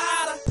some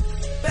powder.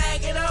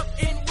 Bag it up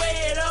and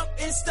weigh it up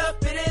and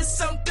stuff it in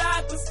some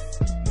diapers.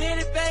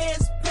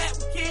 Minivans packed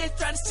with kids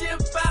trying to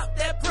ship out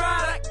that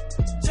product.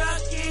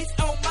 Junkies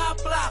on my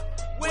block,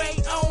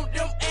 wait on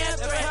them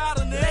anthrax.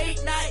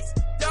 Late nights,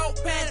 don't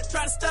panic,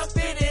 try to stuff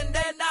it in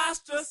their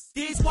nostrils.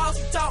 These walls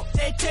can talk,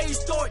 they tell you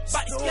stories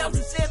about the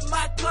skeletons in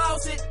my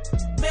closet.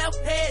 Meth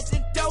heads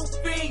and dope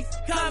fiends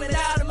coming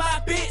out of my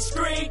bitch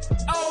screen.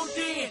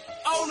 OD'ing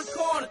on the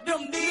corner,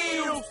 them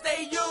needles,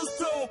 they used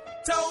to them.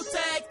 Toe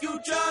tag, you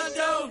John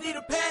Doe, need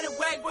a panic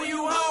whack for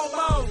you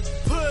homo.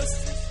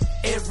 Pussy.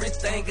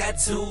 Everything I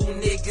do,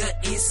 nigga,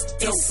 is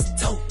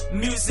dope.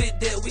 Music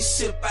that we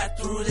ship out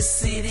through the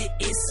city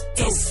is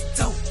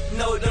dope.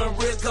 No, them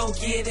real go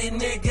get it,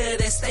 nigga,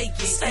 that stay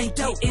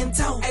dope and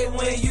dope. Hey,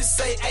 when you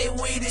say, hey,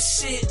 we the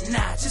shit,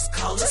 nah, just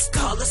call us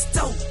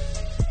dope.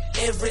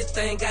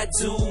 Everything I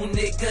do,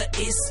 nigga,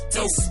 is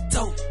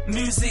dope.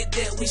 Music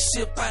that we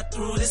ship out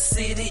through the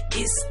city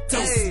is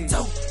dope.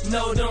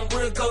 No, them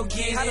real go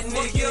get it,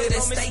 nigga,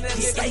 that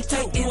stay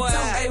dope and dope.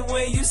 Hey,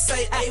 when you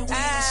say, hey, we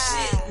the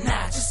shit,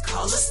 nah, just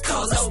call us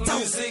dope.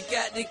 Music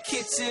out the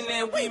kitchen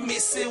and we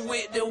mix it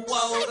with the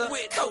water.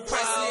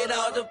 Co-price it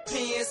all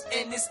depends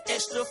and it's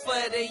extra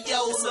for the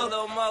Yola.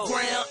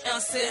 Ground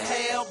ounce and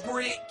half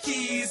brick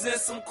keys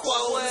and some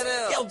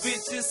quarters. Yo,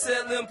 bitches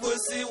selling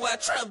pussy while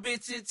trap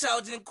bitches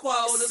charging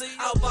quarters.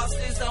 Our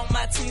bosses on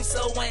my team,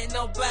 so ain't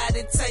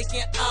nobody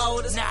taking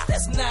orders.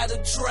 That's not a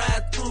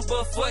drive-through,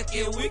 but fuck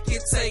it, we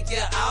can take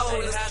your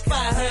orders.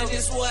 500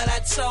 is what I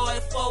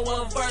charge for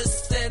one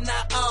verse and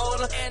I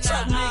order.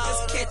 Trap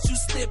niggas catch you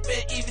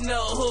slipping, even though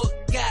hook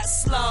got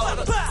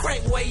slaughtered.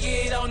 Crank weigh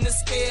it on the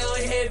scale,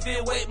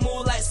 heavyweight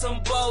move like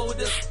some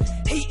boulders.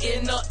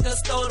 Heating up the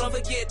stove, don't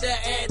forget to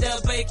add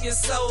the baking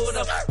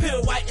soda.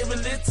 Pure white and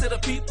lit to the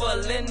people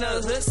in the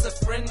hood, it's a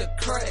friend of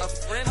crack.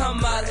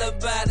 I'm all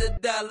about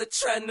 $1,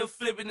 trying to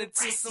flip it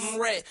into some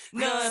rat.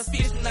 None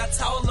 50, not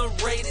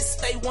tolerated,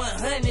 stay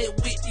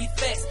 100 with these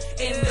facts.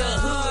 In the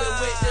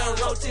hood with the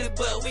roaches,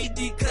 but we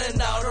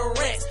decutting all the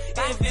rats.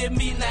 Envy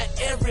me, not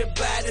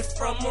everybody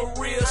from a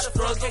real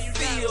struggle,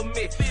 feel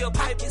me.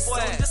 Pockets so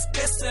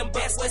disgusting,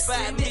 but what's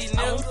in me,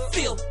 no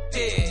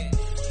filthy.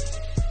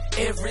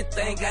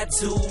 Everything I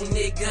do,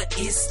 nigga,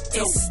 is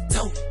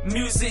dope.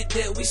 Music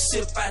that we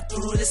ship out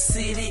through the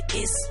city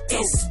is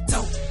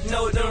dope.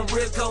 No, them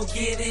real go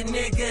get it,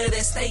 nigga,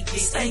 that stay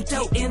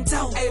dope and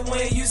dope. Hey,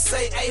 when you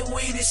say, hey,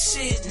 we the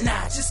shit,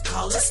 nah, just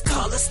call us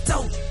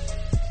dope.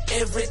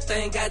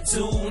 Everything I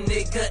do,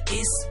 nigga,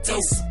 is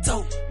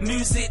dope.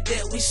 Music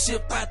that we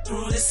ship out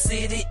through the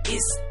city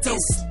is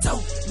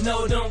dope.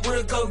 No, them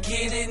real go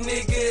get it,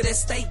 nigga, that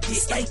stay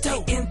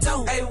dope and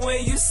dope. Hey,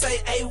 when you say,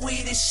 hey,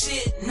 we the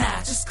shit, nah,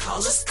 just call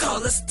us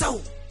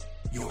dope.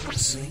 You're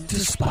listening to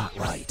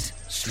Spotlight,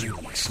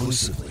 streaming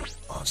exclusively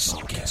on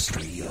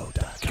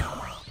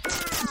songcastradio.com.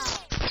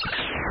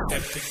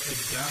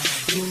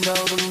 You know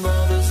the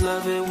mothers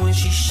love it when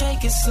she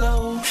shake it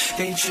slow.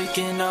 They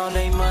tricking all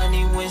they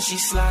money when she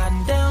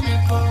sliding down the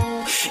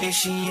pole. And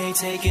she ain't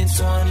taking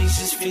 20s,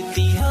 just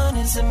 50,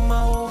 hundreds and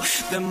more.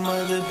 The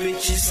mother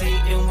bitches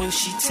hating when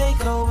she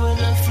take over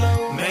the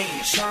flow.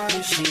 Man,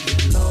 shawty, she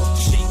get low,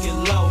 she get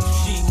low,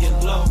 she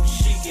get low,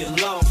 she get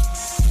low.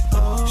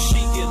 She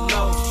get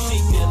low, she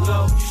get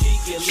low, she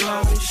get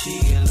low, she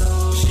get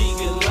low, she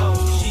get low,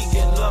 she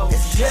get low,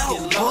 she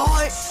get low.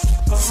 Boy,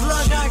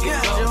 Slugga, I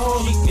got you.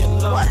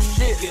 Watch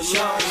this.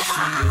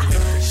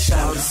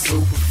 Shout is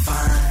super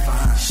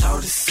fine,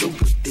 shout is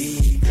super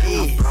deep.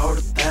 I brought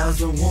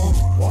 1,000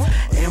 women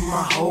and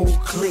my whole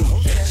clique.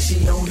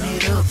 She on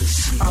that other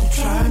shit. I'm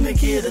trying to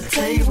get a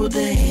table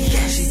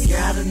dance. She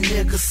got a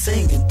nigga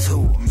singing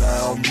to her.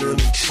 Now I'm in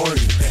the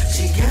train.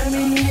 She got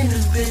me in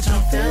this bitch,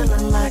 I'm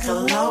feeling like a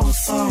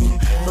lost something.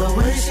 The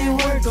way she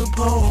work the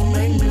pole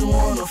make me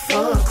wanna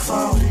fuck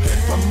something.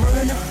 I'm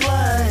running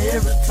fly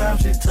every time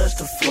she touch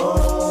the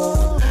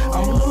floor.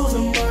 I'm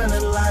losing money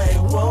like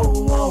whoa,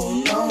 whoa,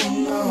 no,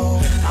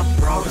 no. I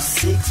brought a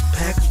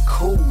 6-pack of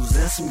cools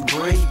and some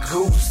Grey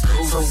Goose,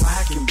 so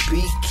I can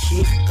be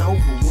kicked over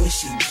when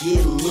she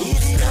get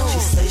loose. She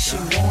say she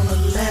wanna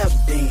lap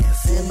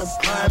dance in a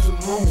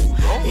private room,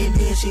 and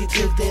then she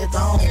took that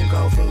thong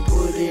off and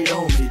put it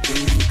on me,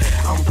 dude.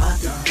 I'm about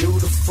to do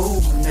the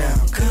fool now,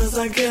 cause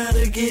I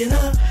gotta get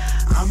up.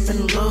 I'm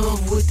in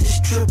love with this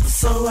stripper,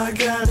 so I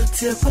gotta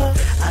tip her.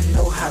 I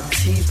know how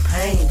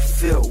T-Pain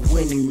felt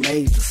when he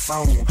made the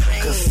song,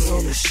 cause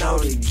soon as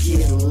shawty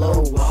get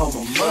low, all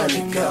my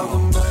money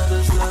gone.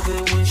 Mothers love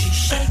it when she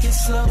shake it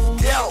slow.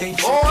 They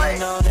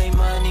taking all they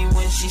money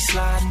when she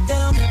sliding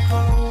down the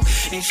pole.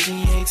 And she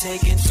ain't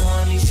taking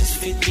 20s, just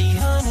 50,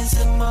 hundreds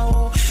and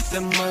more.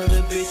 The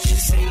mother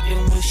bitches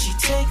hating when she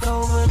take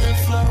over the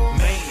flow.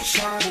 Man,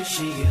 shawty,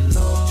 she get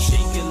low, she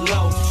get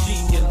low, she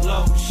get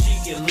low,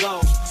 she get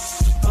low.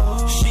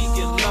 She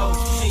get low,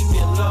 she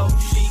get low,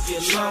 she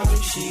get low,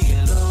 she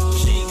get low,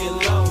 she get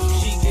low,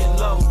 she get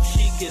low,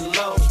 she get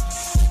low,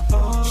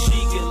 she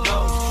get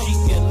low, she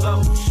get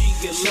low, she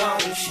get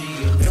low, she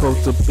get low.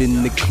 Post up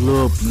in the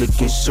club,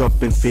 looking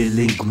sharp and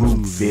feeling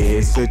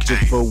groovy, searching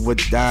for a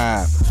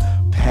dive,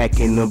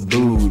 packing a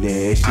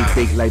booty. She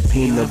thick like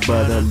peanut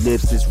butter,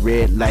 lips is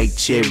red like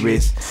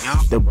cherries.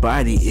 The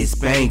body is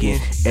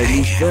banging, and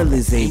these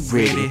fellas ain't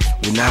ready.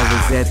 When I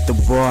was at the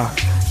bar,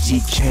 she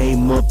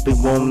came up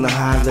and wanna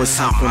holler,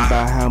 talking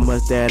about how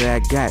much that I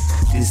got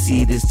to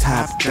see this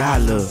top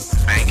dollar.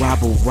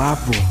 Wobble,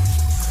 wobble,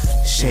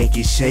 shake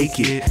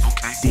it,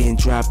 then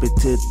drop it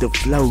to the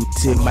floor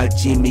till my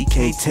Jimmy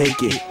can't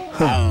take it.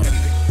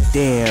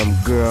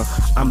 Damn girl,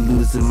 I'm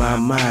losing my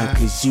mind,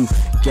 cause you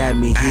got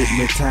me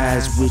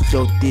hypnotized with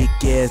your thick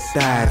ass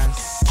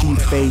thighs.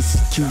 Cute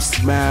face, cute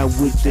smile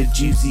with the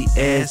juicy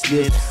ass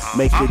lips.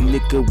 Make a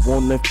nigga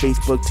wanna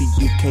Facebook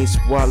till you can't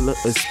swallow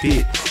a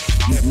spit.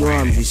 You know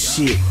I'm the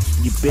shit,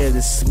 you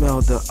better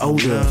smell the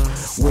odor.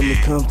 When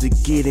it comes to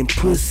getting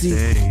pussy,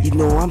 you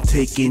know I'm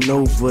taking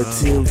over.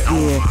 Till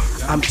then,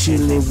 I'm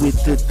chilling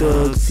with the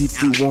thugs.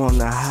 If you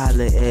wanna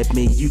holler at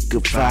me, you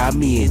can find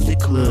me in the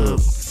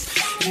club.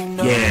 You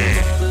know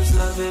mothers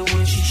love it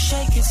when she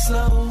shake it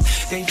slow.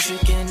 They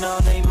tricking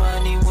all they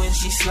money when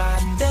she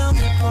sliding down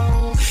the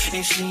pole.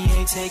 And she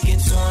ain't taking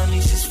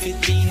 20s, just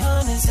 50,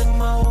 hundreds and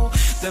more.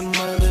 The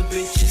mother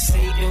bitches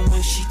hating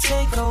when she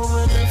take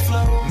over the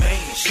flow.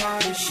 Man,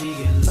 shawty, she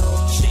get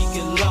low, she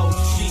get low,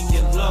 she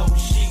get low,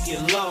 she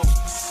get low.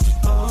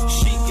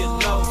 She get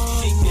low,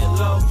 she get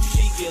low,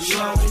 she get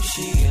low,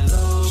 she get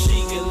low, she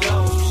get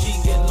low, she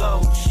get low,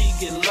 she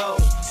get low.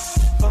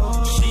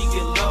 She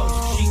get low,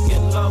 she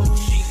get low,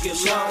 she get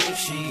low,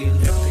 she get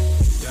low.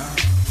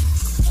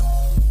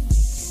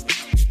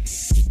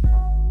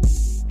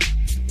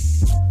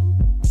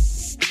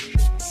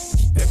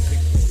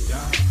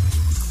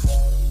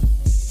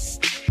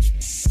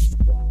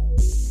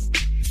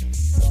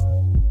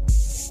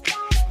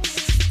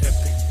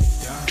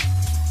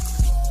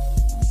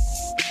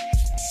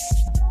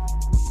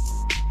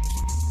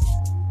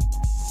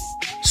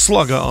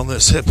 Slugga on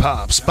this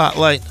hip-hop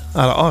spotlight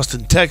out of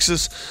Austin,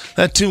 Texas.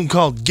 That tune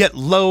called Get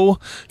Low.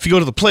 If you go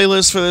to the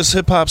playlist for this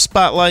hip-hop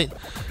spotlight,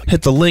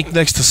 hit the link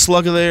next to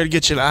Slugga there to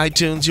get you to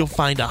iTunes. You'll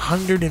find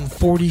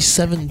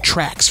 147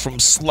 tracks from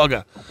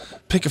Slugga.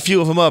 Pick a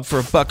few of them up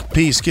for $1 a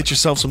piece. Get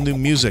yourself some new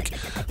music.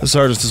 This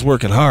artist is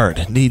working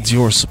hard. Needs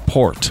your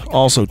support.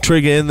 Also,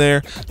 Triga in there.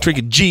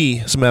 Triga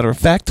G, as a matter of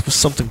fact, with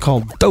something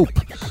called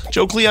Dope.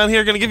 Joe Kyleon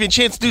here, going to give you a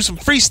chance to do some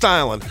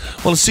freestyling.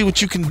 Want to see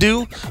what you can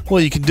do?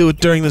 Well, you can do it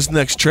during this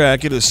next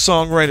track. It is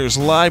Songwriter's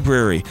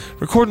Library.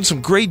 Recording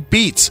some great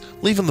beats,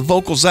 leaving the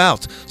vocals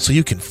out so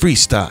you can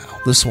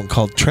freestyle. This one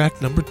called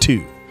track number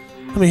 2.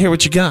 Let me hear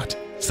what you got.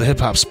 It's the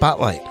Hip Hop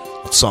Spotlight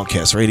on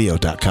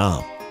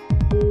SongcastRadio.com.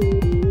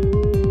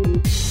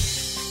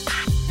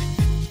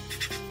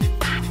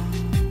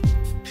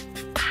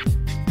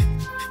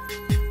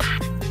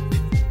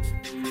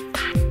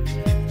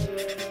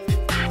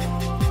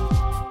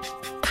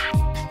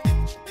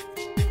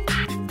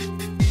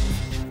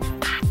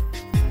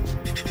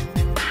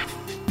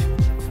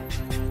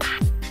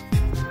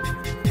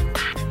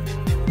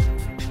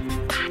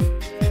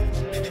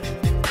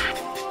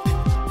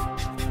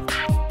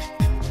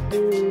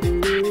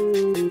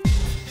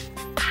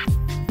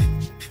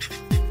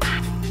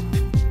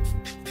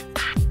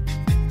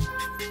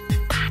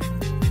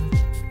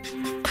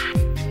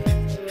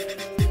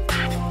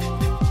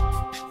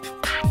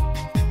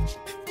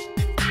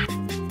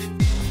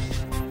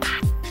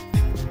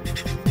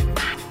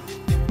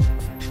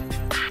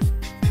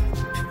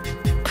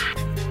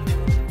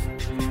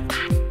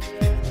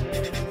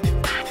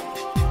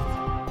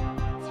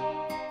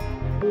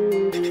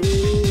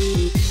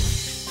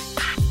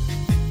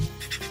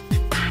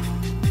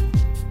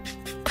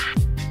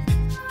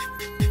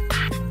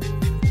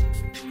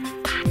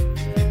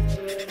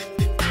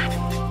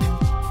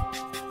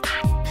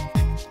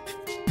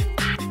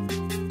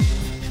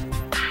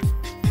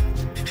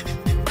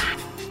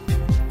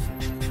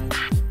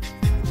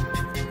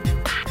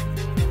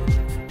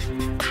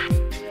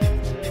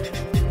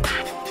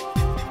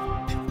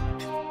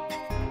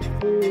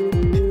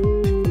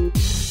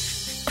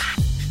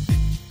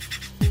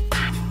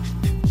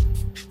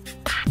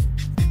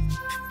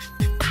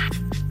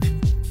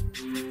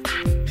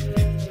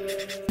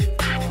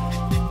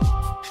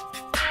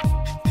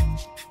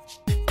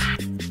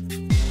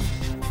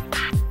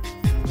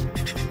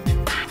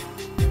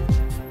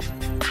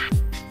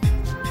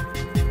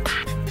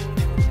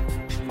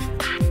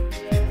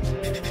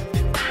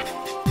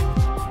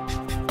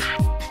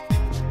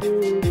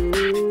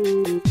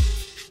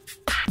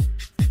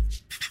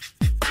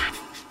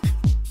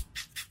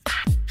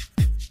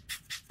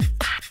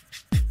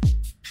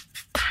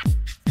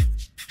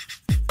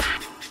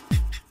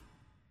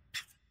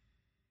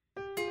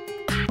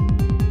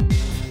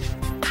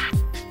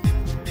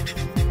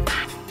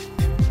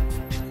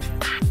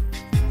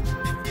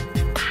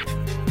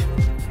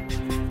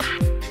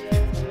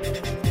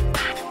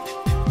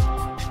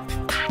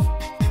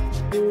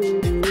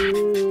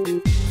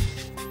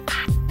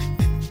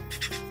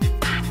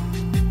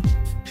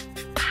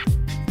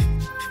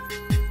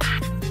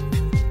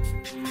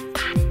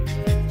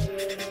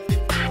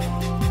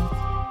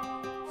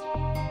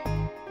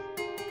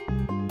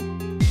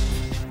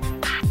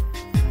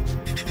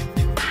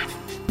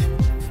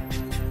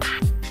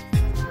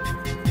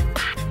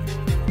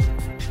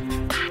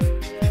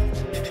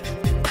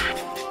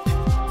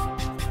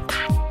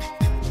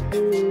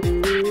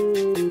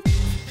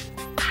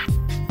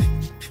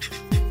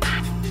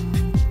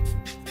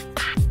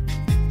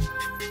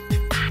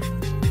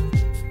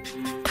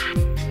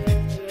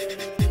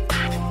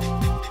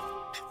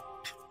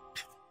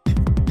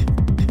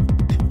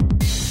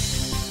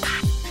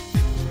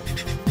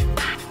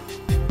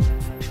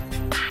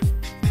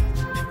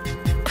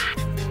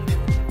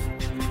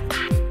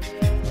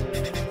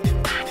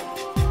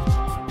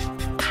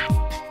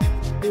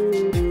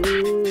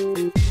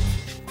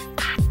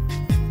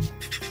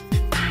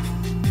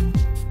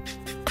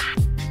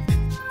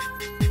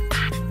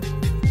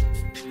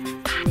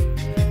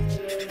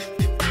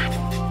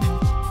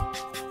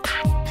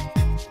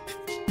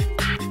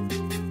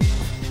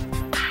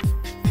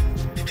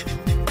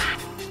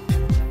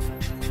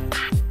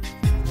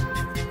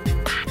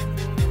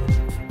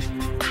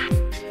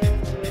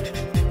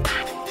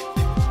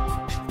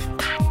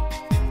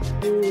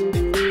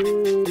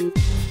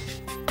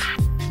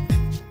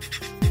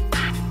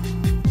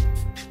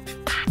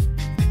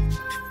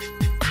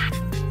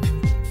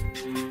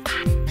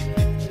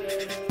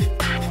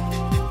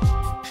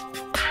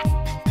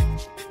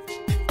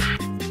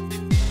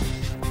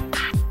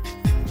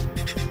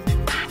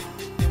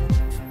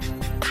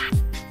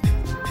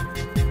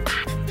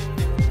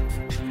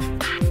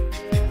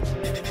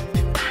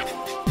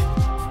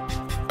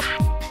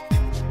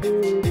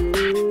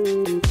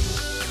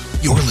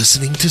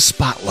 listening to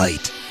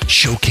Spotlight,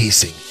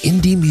 showcasing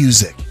indie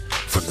music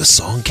from the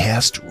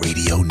Songcast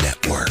Radio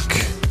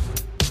Network.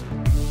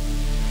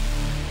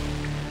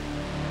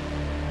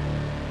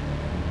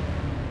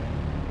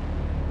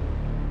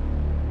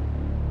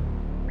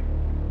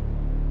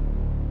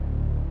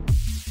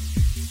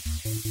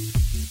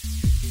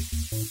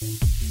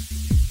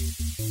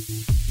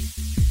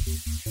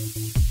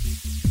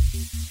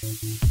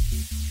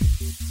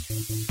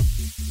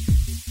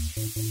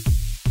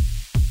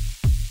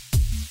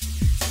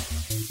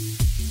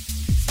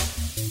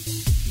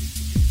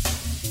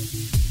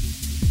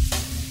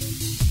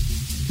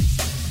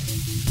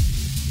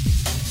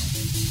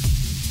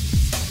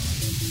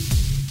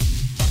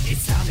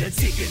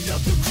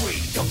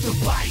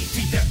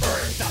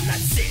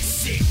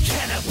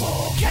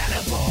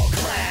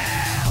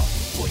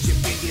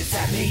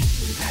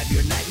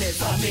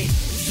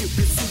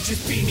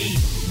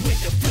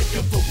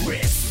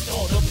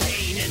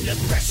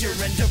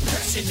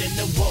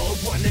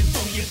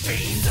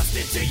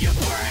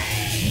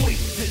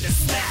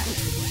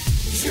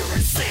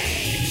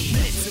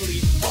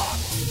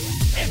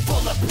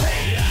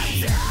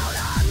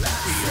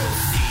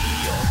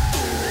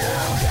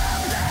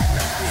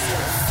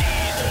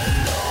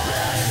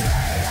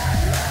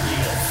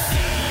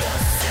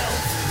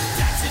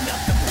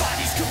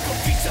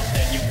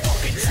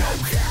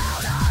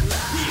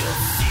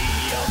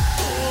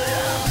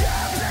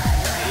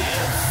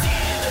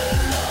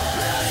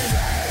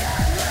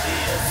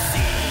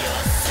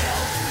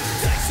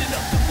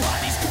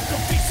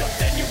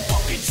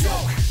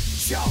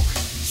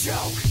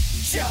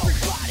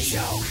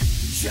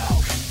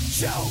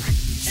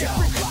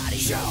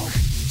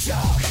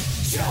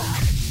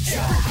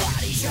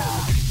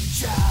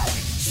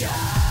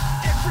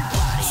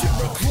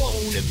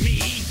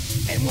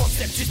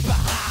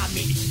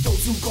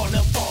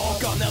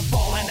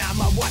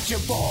 Watch 'em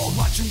fall,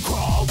 watch 'em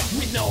crawl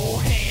with no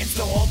hands,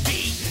 no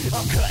feet.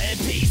 I'm cutting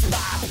piece by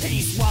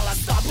piece while I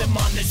stop them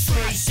on the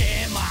street.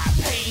 Share my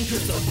pain,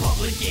 cause the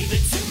public gave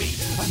it to me.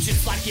 I'm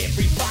just like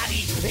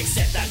everybody,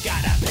 except I got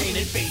a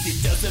painted face.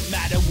 It doesn't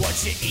matter what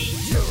you eat,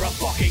 you're a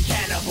fucking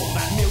cannibal.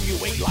 That meal you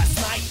ate last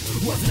night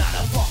was not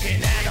a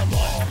fucking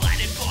animal.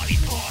 Splattered body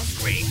parts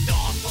scraped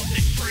off of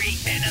the street,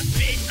 and a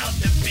bit of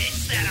the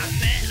bitch that I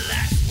met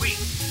last week.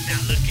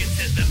 Now look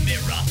into the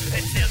mirror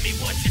and tell me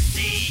what you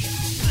see.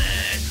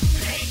 Blood,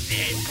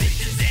 painted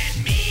bitches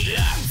and me.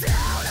 I'm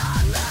down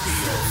on love.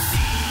 You'll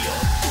see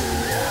your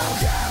fool.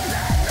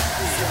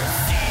 You'll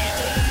see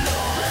the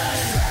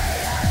Lord.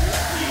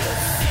 You'll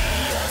see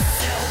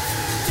yourself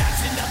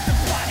dancing up the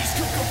bodies,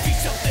 cook a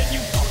piece up, then you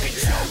fucking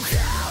choke.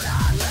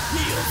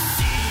 You'll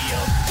see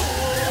your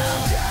fool.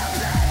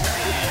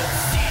 You'll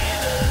see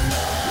the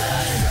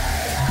Lord.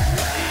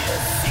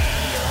 You'll see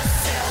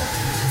yourself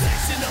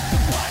dancing up the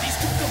bodies,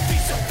 cook a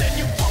piece up, then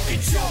you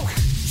fucking choke.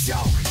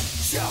 Choke,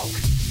 choke,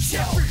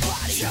 choke,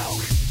 everybody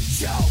choke,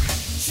 choke,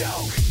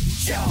 choke,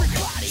 choke,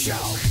 everybody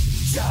choke,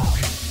 choke,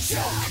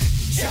 choke,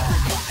 choke,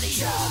 everybody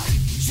choke,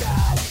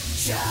 choke,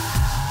 choke,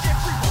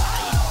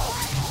 everybody.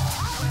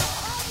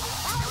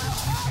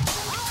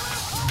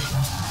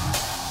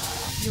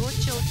 Your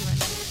children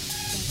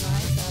can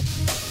rise up.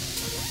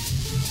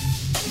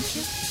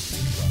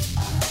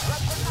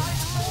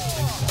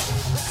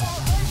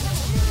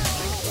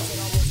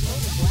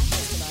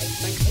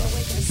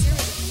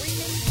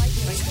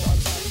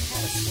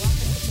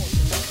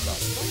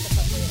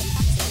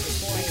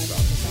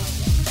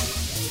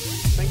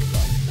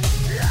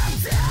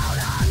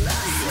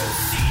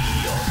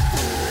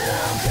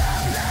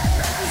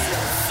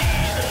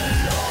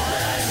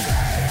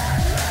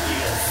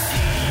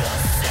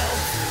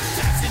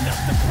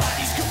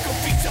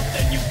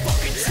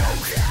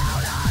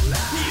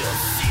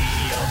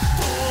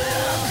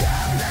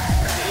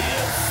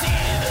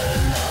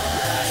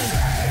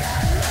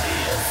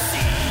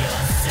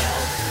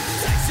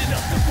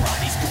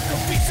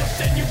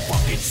 Then you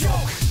fucking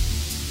choke.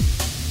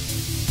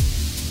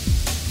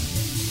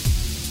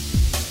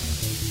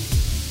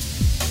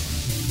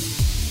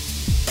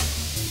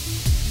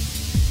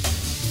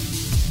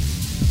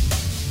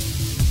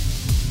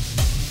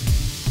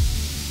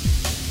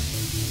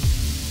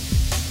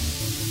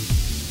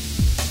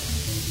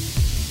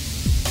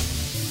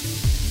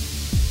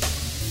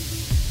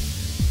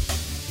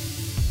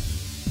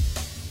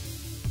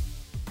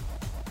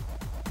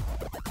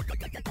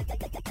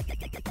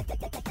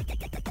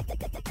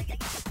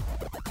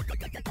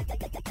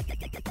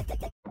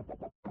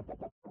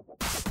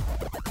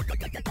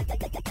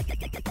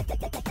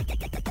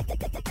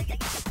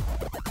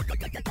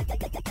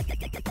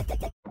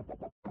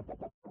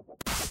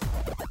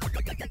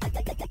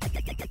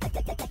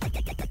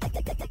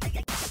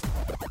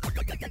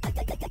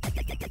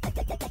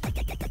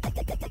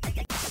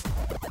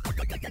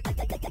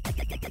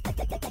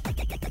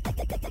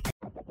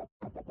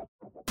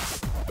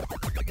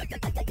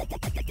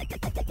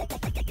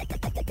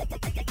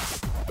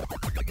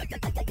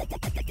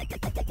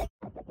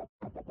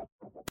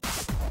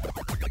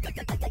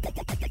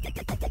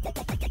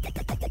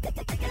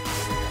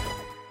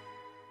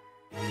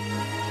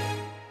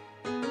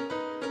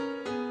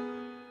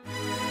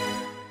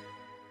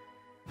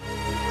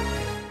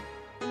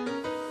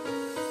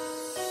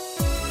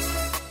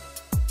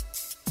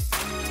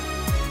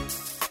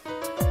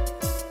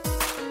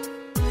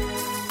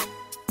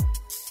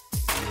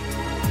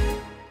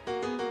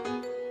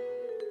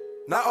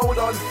 Now hold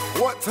on,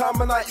 what time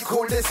of night you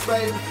call this,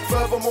 babe?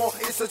 Furthermore,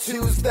 it's a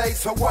Tuesday,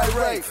 so why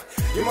rave?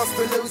 You must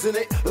be losing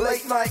it,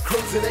 late night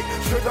cruising it.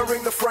 Should I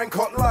ring the Frank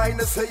hotline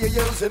to say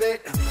you're using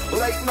it?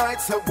 Late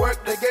nights at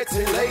work, they're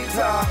getting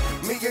later.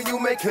 Me and you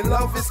making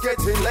love is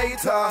getting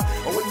later.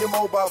 And when your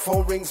mobile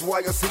phone rings, why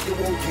I see you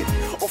walking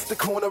off the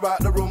corner out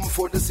the room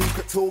for the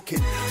secret talking.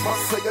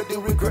 Must say I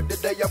do regret the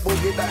day I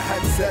bought you that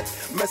handset.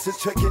 Message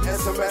checking,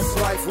 SMS,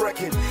 life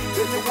wrecking.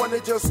 Then you wanna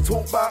just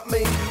talk about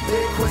me?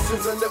 Big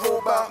questions and they're all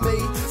about me.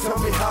 Tell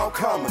me how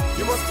come?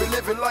 You must be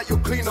living like you're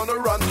clean on the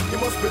run. You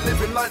must be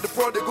living like the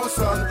prodigal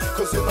son.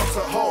 Cause you're not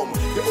at home,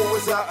 you're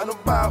always out and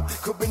about.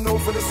 Could be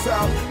north or the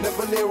south,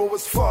 never near or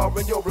as far.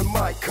 And you're in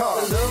my car.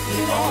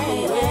 Looking all the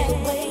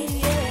way,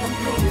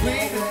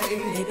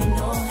 baby,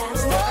 know how to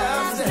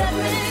stop.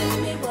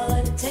 Give me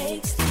what it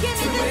takes to make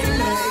me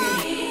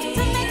love.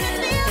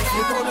 If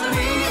you're gonna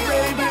leave,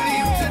 baby,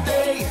 leave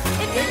today.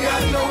 Ain't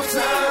got no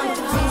time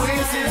to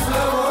waste this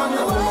love on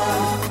no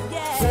one.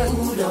 So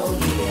who don't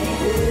need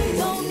it?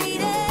 Don't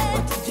need it.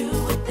 What to do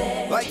with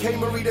that? Like hey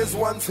Marie, there's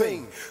one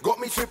thing got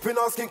me tripping,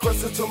 asking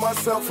questions to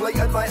myself. Late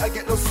at night, I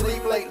get no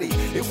sleep lately.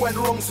 It went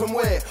wrong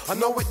somewhere. I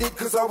know it did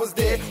cause I was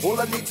there. All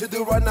I need to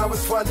do right now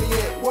is find the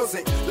air. Was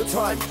it the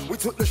time we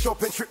took the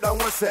shopping trip down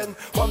West End?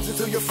 Bumped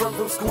into your friend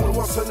from school,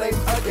 what's her name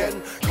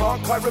again?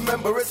 Can't quite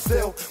remember it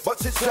still. But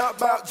she shout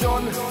about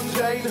John,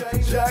 Jane,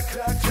 Jack,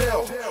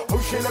 Jill.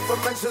 Who she never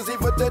mentions,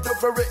 either dead or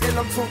very ill.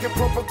 I'm talking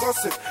proper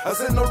gossip,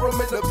 as in the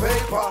room in the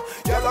paper.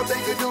 Y'all, I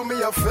think you do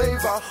me a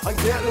favor and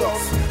get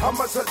lost. How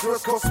much that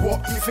dress cost?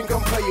 What you think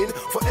I'm paying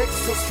for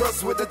extra stress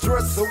girls with the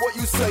dress, so what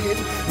you saying?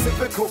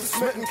 Typical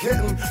smitten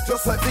kitten,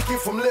 just like Vicky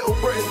from Little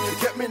Britain.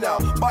 Get me now,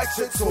 bite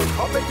your talk.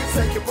 I'll make you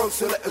take your bros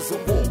to letters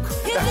and walk.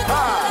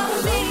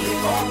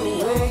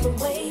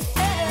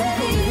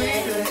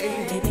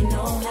 Baby,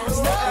 know how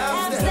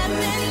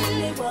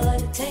stepping,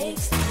 what it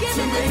takes to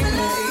make me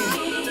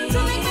leave.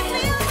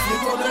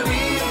 You're gonna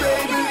leave,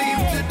 baby,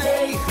 leave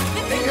today.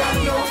 Ain't got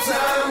no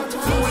time to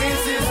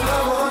waste this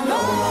love on no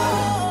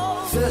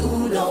one. So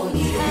who don't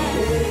need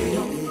it?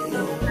 Don't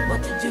know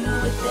what to do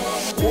with that.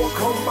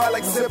 Walk on by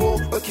like Sybil,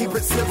 but keep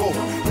it civil.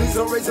 Please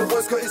don't raise your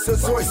voice, cause it's a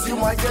choice. You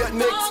might get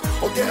nicked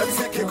or get a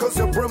ticket, cause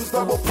your broom's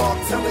double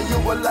parked. Telling you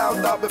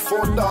allowed out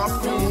before dark,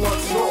 not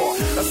sure.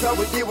 That's how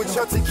we deal with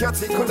chatty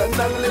catty. Could I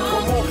not live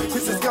for more?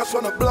 Chris's cash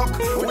on the block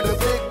with a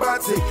big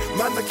body.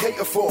 Man to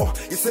cater for.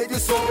 You said you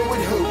saw me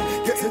with who?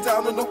 Getting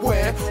down on the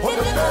where? On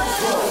the third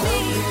floor.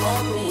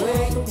 All the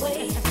way,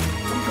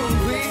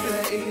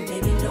 completely.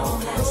 Baby, know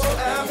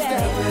how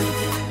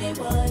stepping,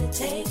 what it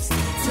takes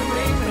to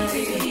make me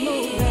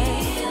leave.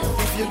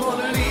 If you're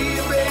gonna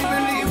leave, baby,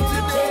 leave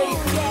today.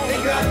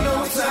 Ain't got no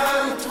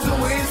time to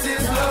waste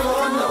this love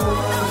on no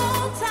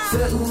one. So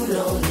who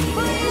don't need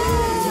it?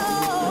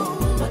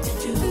 What to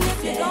do with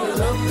that? You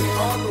love me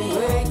all the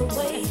way,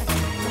 completely.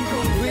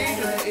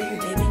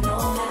 Baby, know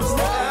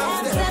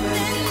how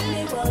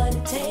stepping, what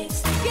it takes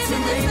to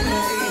make me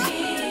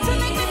leave.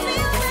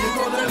 If you're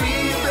gonna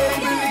leave,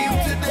 baby, leave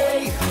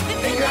today.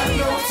 Ain't got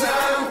no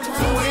time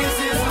to waste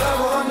this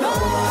love on no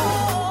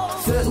one.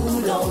 So who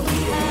don't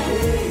need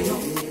it?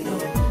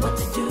 What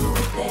to do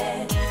with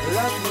that?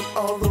 Love me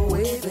all the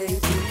way, baby,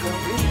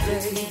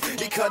 completely.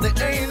 Because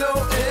there ain't no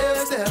air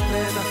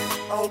stepping.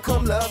 Oh,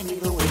 come love me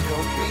the way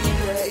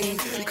completely.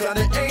 Because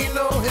there ain't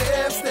no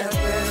air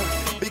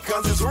stepping.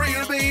 Because it's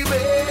real,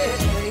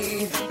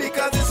 baby.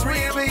 Because it's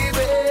real,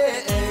 baby.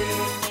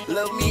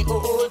 Love me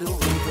all the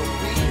way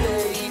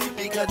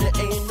completely. Because there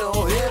ain't no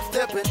air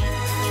stepping.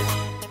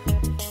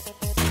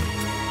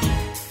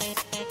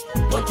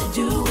 What to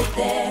do with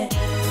that?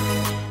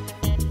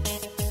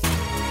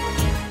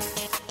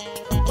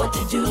 What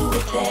to do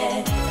with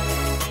that?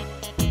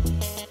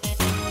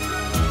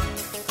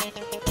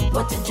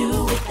 What to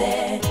do with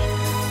that?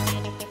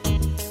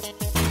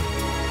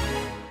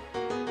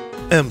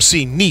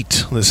 MC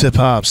Neat, this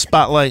hip-hop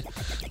spotlight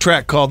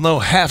track called No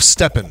Half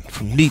Steppin'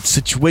 from Neat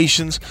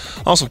Situations.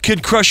 Also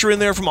Kidcrusher in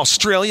there from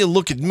Australia,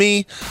 Look at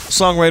Me.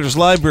 Songwriter's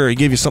Library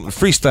gave you something to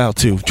freestyle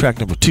to. Track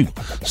number 2,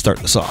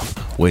 starting us off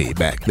way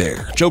back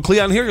there. Joe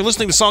Kyleon here. You're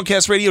listening to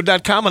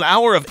SongcastRadio.com, an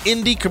hour of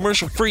indie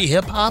commercial-free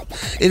hip-hop.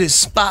 It is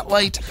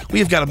Spotlight. We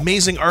have got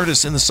amazing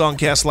artists in the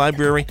Songcast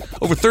Library,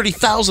 over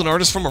 30,000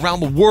 artists from around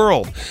the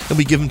world, and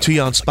we give them to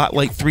you on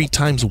Spotlight 3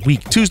 times a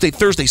week, Tuesday,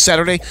 Thursday,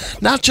 Saturday.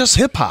 Not just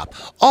hip-hop,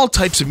 all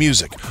types of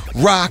music.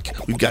 Rock,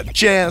 we've got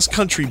jazz,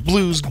 country,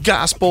 blues,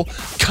 gospel,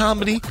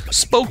 comedy,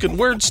 spoken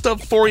word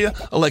stuff for you,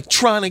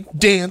 electronic,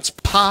 dance,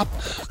 pop,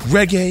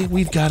 reggae,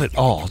 we've got it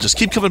all. Just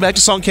keep coming back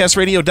to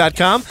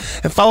SongcastRadio.com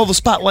and follow the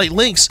Spotlight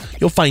links.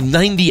 You'll find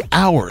 90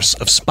 hours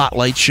of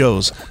Spotlight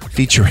shows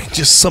featuring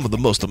just some of the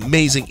most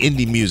amazing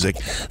indie music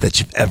that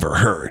you've ever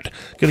heard.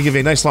 Gonna give you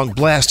a nice long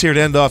blast here to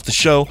end off the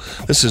show.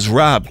 This is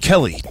Rob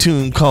Kelly,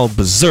 tune called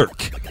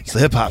Berserk. It's the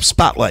Hip Hop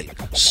Spotlight,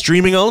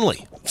 streaming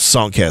only,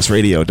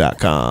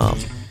 SongcastRadio.com.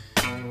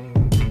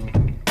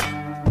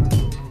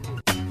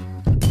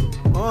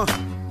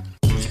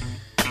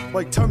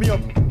 Like, turn me up.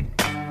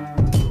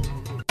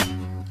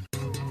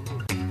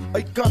 I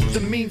got the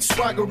mean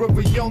swagger of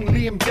a young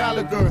Liam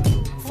Gallagher.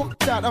 Fuck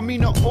that, I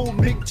mean a old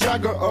Mick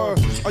Jagger,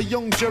 a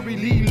young Jerry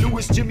Lee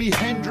Lewis, Jimi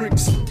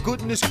Hendrix.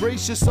 Goodness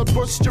gracious, I'll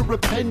bust your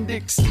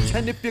appendix.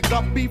 And if you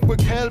got beef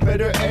with hell,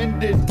 better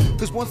end it.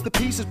 Cause once the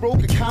piece is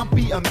broke, it can't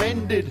be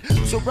amended.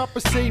 So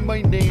rappers say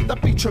my name,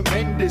 that'd be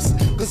tremendous.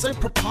 Cause I'm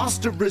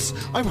preposterous,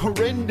 I'm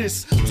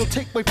horrendous. So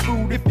take my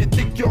food if you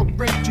think you're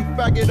great. You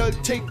faggot, I'll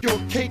take your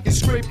cake and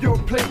scrape your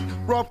plate.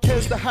 Rob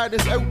Kel's the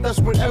hardest out, that's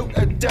without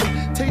a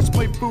doubt. Taste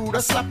my food,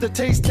 I slap the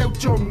taste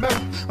out your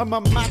mouth. I'm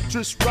a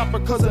mattress rapper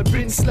cause I've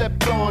been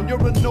slept on.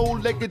 You're a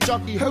no-legged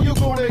jockey, how you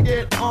gonna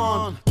get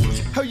on?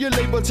 How your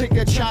label take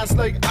a chance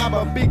like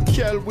ABBA? Big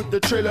Kel with the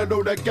trailer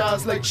load of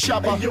guys like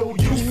Shabba. Hey, yo,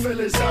 you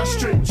fellas are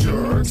straight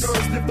jerks.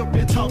 Girls lift up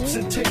your tops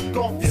and take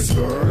off your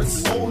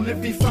skirts. All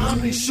Liffy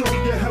family show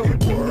you how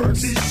it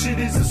works. This shit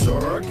is a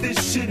zerk,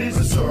 this shit is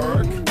a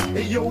zerk.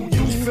 Hey yo,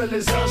 you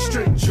fellas are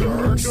straight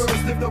jerks.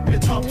 Girls lift up your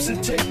tops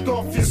and take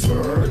off your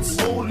skirts.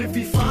 All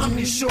Liffy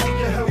family show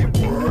you how it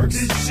works.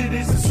 This shit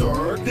is a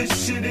zerk,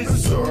 this shit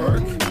is a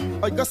zerk.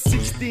 I got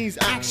 16s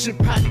action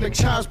packed like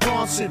Charles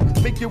Bronson.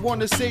 Make you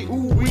wanna say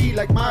ooh wee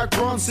like Mark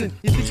Bronson.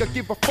 You think I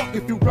give a fuck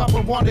if you rap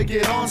and wanna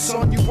get on,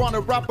 son? You want a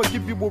rapper,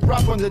 give you a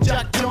rap on the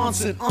Jack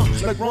Johnson.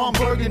 Like Ron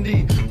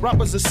Burgundy.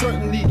 Rappers are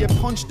certainly get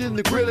punched in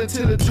the grill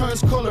until it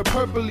turns color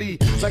purpley.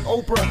 Like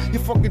Oprah, you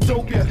fucking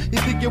dope, yeah. You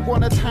think you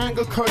wanna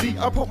tangle curly?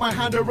 I put my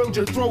hand around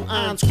your throat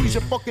and squeeze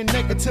your fucking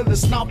neck until the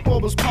snot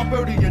bubbles pop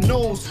out of your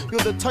nose. You're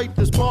the type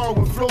that's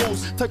borrowing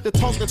flows. Type to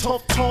talk the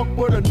tough talk,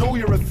 but I know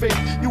you're a fake.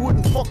 You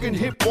wouldn't fucking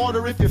hit water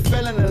harder if you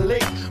fell in a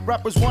lake.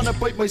 Rappers wanna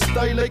bite my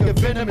style like a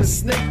venomous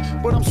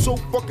snake, but I'm so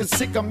fucking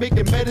sick I'm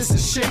making medicine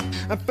shake.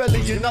 And fella,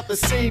 you're not the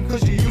same,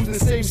 cause you're using the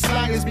same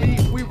slang as me.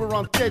 If we were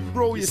on death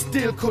row, you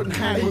still couldn't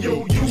hang with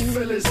me. You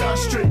fellas are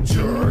straight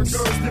jerks.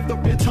 Girls, lift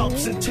up your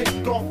tops and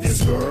take off your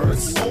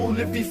skirts. Oh,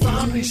 Lippy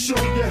family,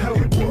 show you how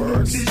it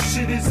works. This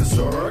shit is a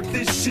zerk,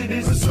 this shit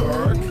is a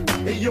zerk.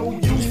 Hey yo,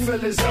 you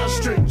fellas are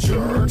straight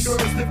jerks.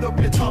 Girls, lift up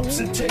your tops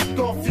and take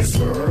off your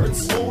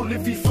skirts. Oh,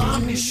 Lippy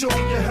family, show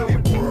you how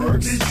it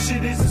works. This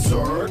shit is a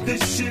zerk,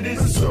 this shit is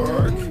a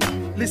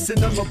zerk.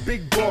 Listen, I'm a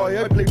big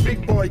boy, I play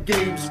big boy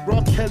games.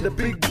 Rock held a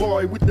big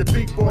boy with the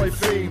big boy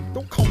fame.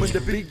 Don't come in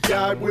the big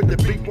yard where the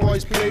big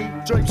boys play.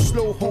 Drive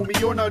slow, homie,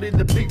 you're not in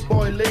the big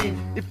boy lane.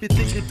 If you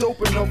think you're dope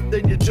enough,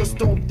 then you just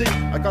don't think.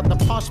 I got the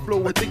posh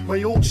flow, I think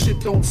my own shit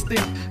don't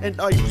stink. And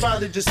I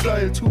father your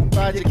style too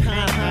bad you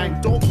can't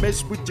hang. Don't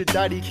mess with your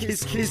daddy,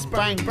 kiss, kiss,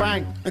 bang,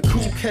 bang. And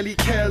cool Kelly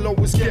Kell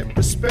always get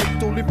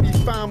respect. Olympic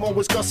fam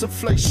always got some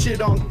fly shit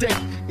on deck.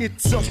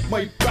 It's up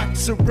my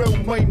back's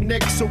around my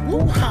neck, so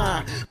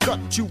woo-ha. Got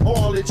you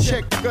all in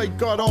check, I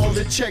got all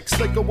the checks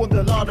like I won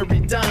the lottery.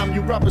 Damn,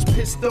 you rappers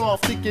pissed off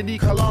thinking he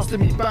lost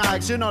in me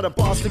bags. You're not a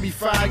boss to me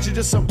fags, you're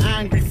just some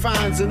angry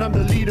fans. And I'm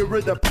the leader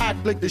of the pack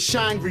like the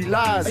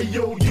Shangri-Las. Hey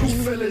yo, you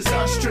fellas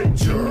are straight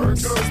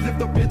jerks. Girls,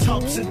 lift up your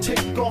tops and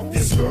take off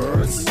your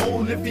skirts. Oh,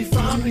 Lippy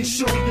family,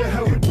 show you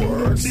how it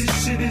works.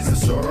 This shit is a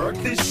zerk,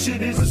 this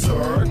shit is a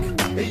zerk.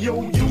 Hey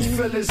yo, you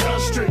fellas are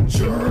straight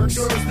jerks.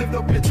 Girls, lift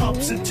up your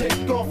tops and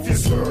take off your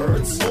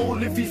skirts. Oh,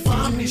 Lippy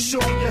family,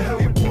 show you how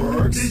it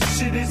works. This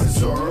shit is a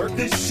zerk,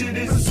 this shit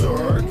is a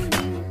zerk.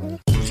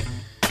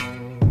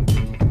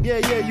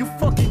 Yeah, you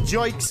fucking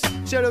jokes.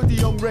 Shout out to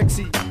young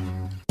Rexy.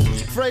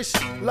 Fresh,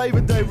 live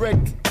and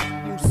direct.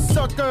 You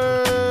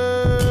suckers.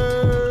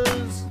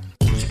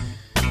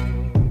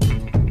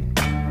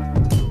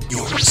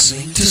 You're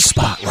listening to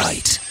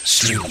Spotlight,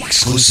 streaming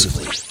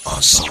exclusively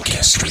on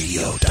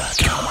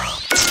songcastradio.com.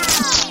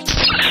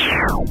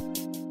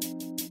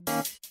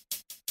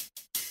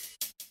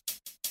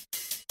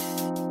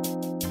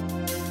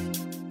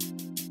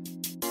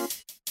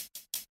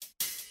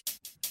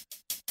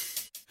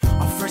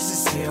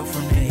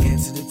 From the head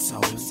to the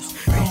toes.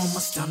 Throwing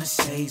my stunner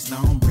shades,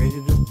 now I'm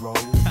ready to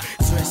roll.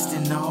 Dressed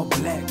in all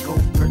black, go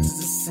purchase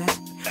a set.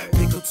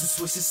 Pick up 2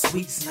 swishes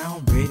sweets, now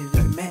I'm ready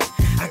to met.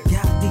 I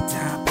got the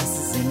dime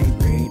pieces and they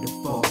ready to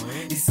fall.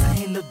 These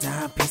ain't little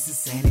dime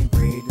pieces and they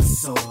ready to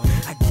soar.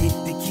 I get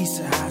the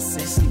Keisha, I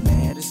said she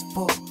mad as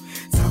fuck.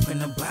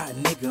 Talking about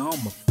nigga,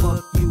 I'ma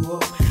fuck you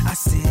up. I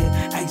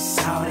said, hey,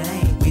 shout it, I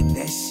ain't with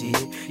that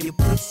shit. You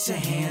put your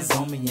hands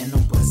on me and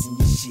I'm busting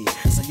your shit.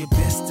 So you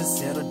best to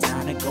settle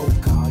down and go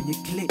call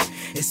your clique.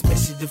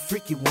 Especially the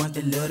freaky one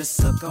that love to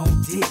suck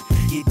on dick.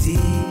 You did?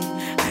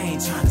 I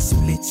ain't trying to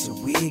split your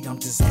wig. I'm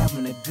just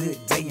having a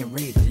good day and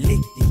ready to lick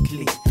your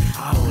click.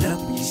 All up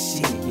in your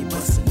shit, you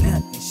bustin'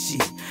 up and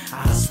shit.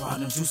 I'll swallow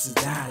them juices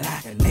down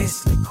like a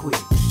Nestle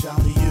quick. Shout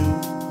to you,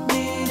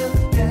 need a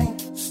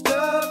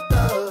gangsta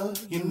thug.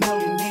 You know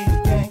you need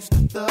a gangsta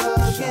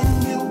thug.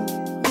 And you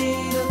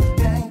need a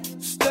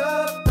gangsta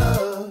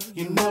thug.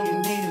 You know you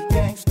need a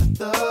gangsta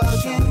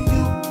thug. And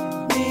you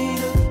need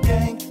a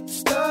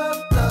gangsta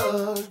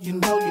thug. You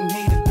know you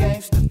need a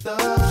gangsta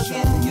thug.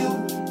 And you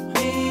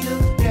need a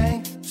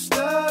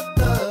gangsta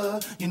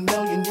thug. You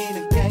know you need a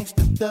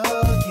gangsta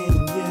thug. And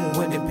you.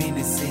 What the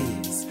business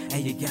is,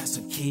 and you got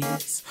some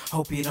kids.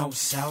 Hope you don't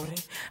shout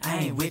it. I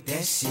ain't with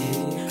that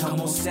shit.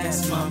 Come on,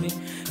 stats, mommy.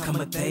 Come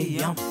a day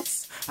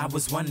yummers. I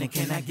was wondering,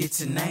 can I get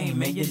your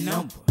name and your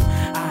number?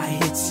 I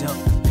hit you up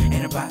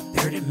in about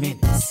 30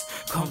 minutes.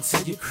 Come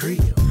to your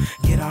crib,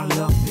 get all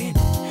up in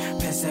it.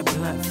 Pass that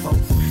blunt,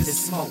 folks. The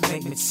smoke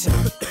make me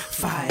choke.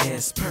 Fire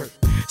ass perk,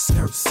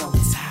 skirt so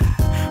tight.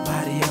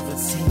 Body of a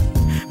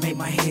 10, make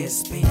my head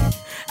spin.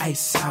 I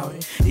shout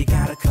it, you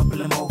got a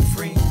couple of more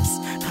friends.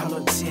 Call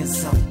up 10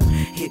 something,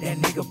 hit that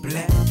nigga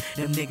black.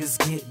 Them niggas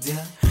get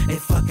there, they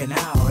fucking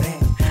all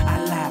that.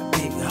 I like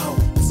big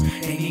hoes,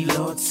 they need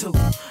love too.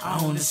 I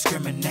don't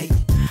discriminate,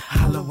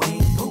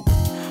 Halloween boo.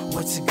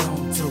 What you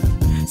gon' do?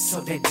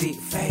 So that dick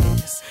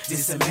fast.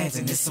 Just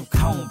imagine it's some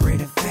cornbread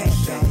and fat,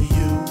 baby.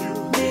 You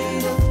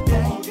need a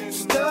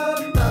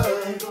gangsta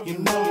thug. You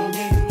know you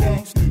need a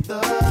gangsta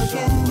thug.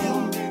 And you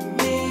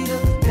need a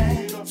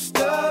gangsta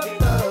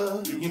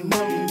thug. You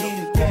know you need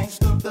a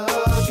gangsta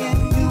thug.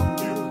 And you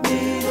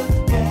need a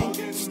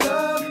gangsta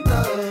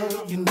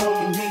thug. You know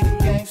you need a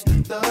gangsta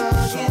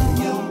thug. And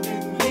you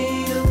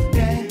need a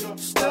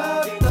gangsta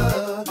thug.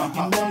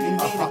 You know you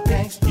need a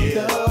gangsta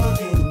thug.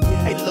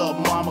 Hey, little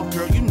mama,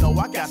 girl, you know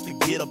I got to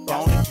get up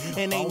on it.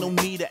 And ain't no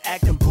need to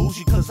acting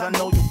bougie, cause I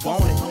know you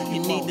want it.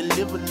 You need to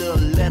live a little,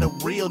 let a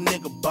real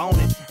nigga bone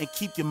it. And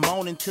keep you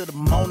moaning till the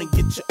morning,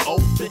 get you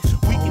open.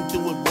 We can do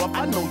it rough,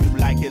 I know you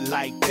like it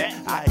like that.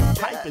 I ain't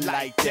piping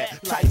like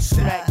that. Tight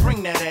smack,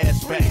 bring that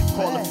ass back.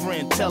 Call a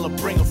friend, tell her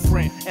bring a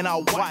friend, and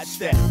I'll watch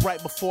that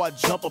right before I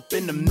jump up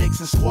in the mix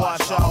and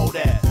squash all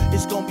that.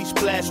 It's gonna be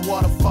splash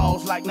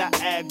waterfalls like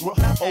Niagara.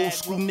 Old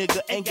school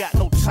nigga ain't got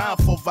no time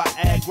for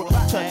Viagra.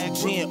 Touching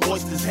gin,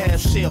 oysters, half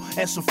shell,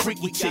 and some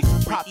freaky chicks.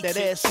 Pop that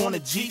ass on a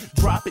G,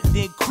 drop it,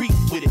 then creep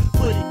with it.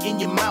 Put it in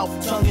your mouth,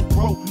 tongue and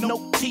throat,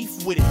 no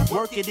teeth with it.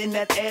 Work it in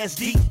that ass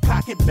deep,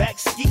 cock it back,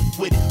 skeet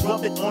with it.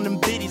 Rub it on them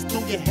bitties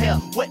through your hair,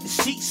 wet the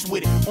sheets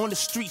with it. On the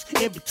streets,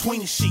 in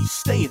between the sheets,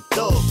 stay in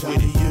thug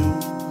with it. You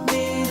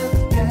need a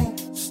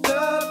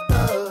gangsta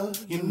thug.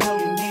 You know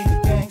you need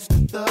a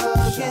gangsta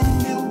thug.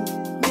 And you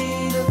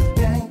need a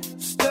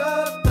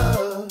gangsta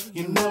thug.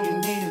 You know you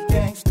need a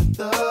gangsta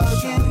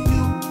thug. And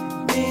you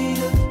need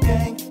a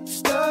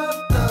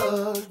gangsta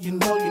thug. You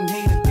know you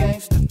need a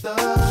gangsta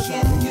thug.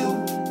 And you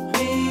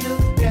need a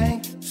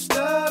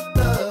gangsta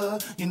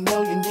thug. You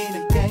know you need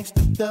a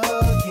gangsta thug.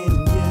 And you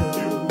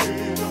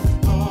need a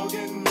thug.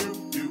 And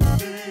you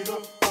need a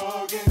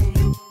thug. And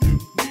you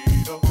need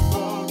a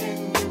thug. And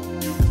you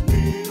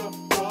need a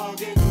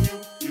thug. And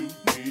you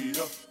need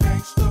a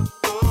gangsta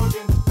thug.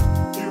 And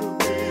you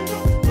need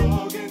a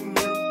thug. And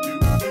you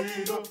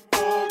need a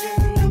thug.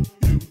 And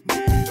you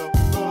need a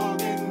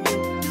thug. And you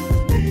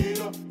need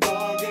a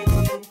thug.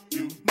 And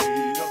you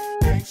need a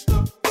gangsta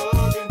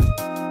thug. And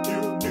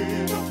you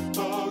need a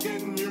thug.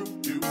 And you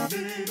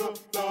need a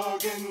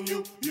thug. And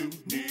you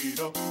need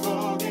a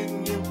thug.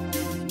 And you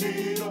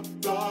need a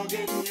thug.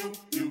 And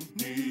you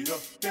need a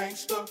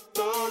gangsta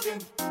thug.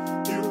 And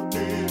you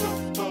need a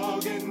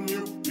thug. And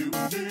you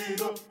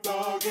need a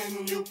thug.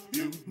 And you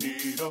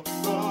need a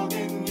thug.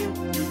 And you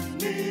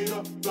need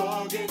a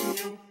thug. And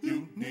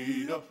you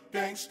need a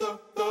gangsta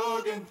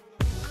thug. And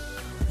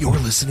You're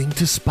listening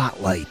to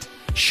Spotlight,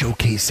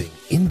 showcasing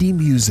indie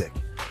music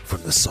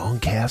from the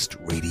Songcast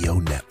Radio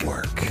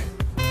Network.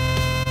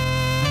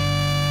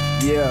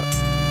 Yeah,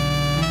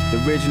 the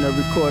original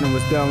recording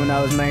was done when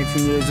I was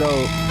 19 years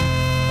old,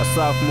 a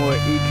sophomore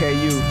at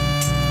EKU,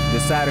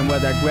 deciding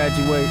whether I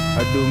graduate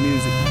or do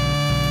music.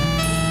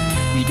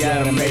 You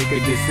gotta make a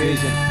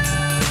decision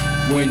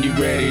when you're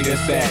ready to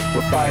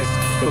sacrifice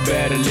for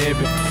better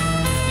living.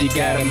 You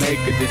gotta make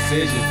a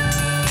decision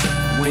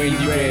when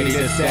you're ready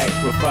to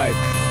sacrifice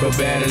for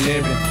better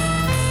living.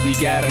 You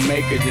gotta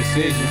make a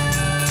decision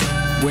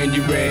when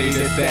you're ready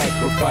to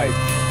sacrifice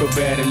for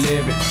better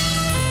living.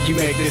 You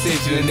make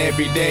decisions in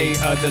every day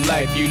of the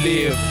life you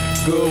live.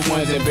 Good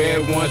ones and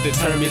bad ones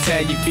determines how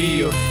you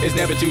feel. It's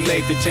never too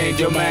late to change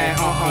your mind,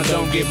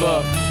 don't give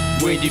up.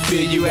 When you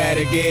feel you out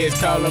of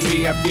gas, call on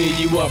me, I fill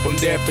you up. I'm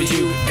there for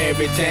you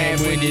every time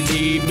when you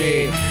need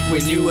me.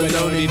 When you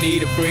alone, you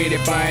need a friend.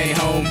 If I ain't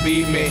home,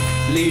 beat me.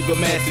 Leave a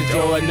message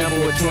or a number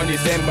with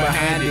 27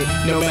 behind it.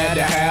 No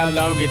matter how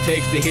long it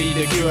takes to hear you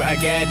the cure, I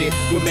got it.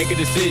 We'll make a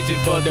decision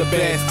for the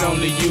best,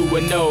 only you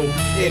will know.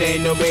 It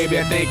ain't no baby,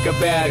 I think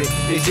about it.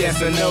 It's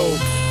yes or no.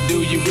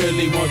 Do you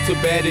really want to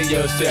better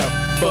yourself?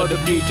 For the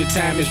future,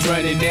 time is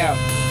running out.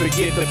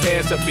 Forget the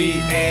past or be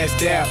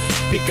asked out.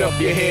 Pick up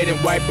your head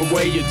and wipe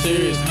away your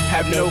tears.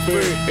 Have no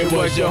fear, it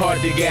was your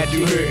heart that got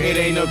you hurt. It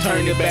ain't no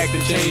turning back to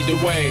change the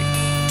way.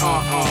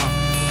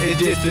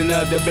 It's just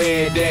another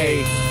bad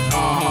day.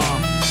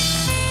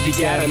 You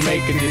gotta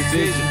make a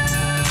decision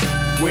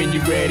when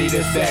you're ready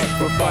to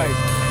sacrifice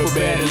for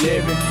better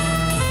living.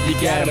 You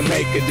gotta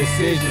make a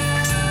decision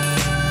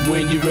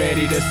when you're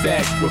ready to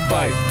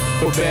sacrifice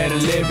for better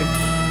living.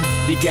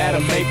 You gotta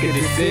make a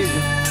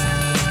decision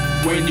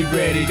when you're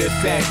ready to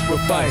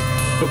sacrifice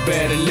for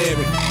better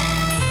living.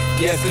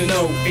 Yes or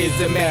no is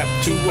a map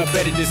to a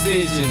better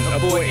decision.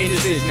 Avoid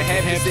indecision,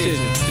 have decisions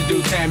to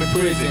do time in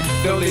prison.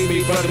 Don't leave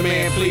me, brother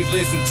man, please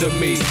listen to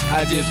me.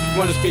 I just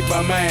wanna speak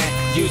my mind,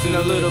 using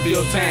a little of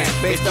your time,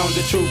 based on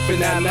the truth and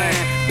not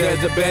lying.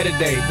 There's a better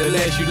day, the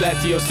less you lie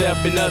to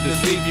yourself and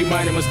others, leave you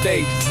minor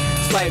mistakes.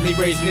 Slightly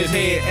raising his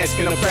head,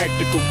 asking a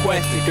practical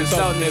question,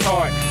 consulting his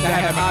heart. Now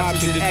have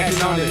options,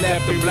 acting on it,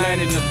 left and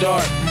blind in the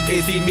dark.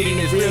 Is he meeting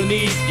his real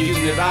needs,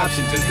 using his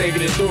options and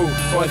thinking it through?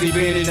 Or is he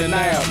being in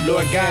denial?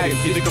 Lord guide him,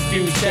 he's a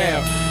confused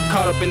child,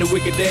 caught up in the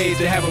wicked days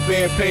that have a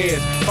bad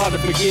past. Father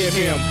forgive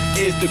him,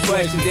 is the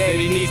question that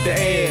he needs to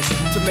ask,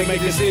 to make a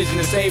decision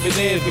to save his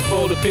ends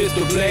before the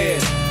pistol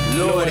blast.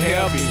 Lord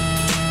help him.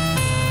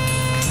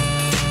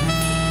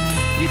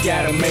 You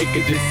gotta make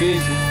a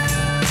decision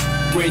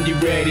when you're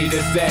ready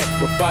to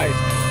sacrifice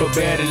for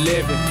better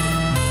living.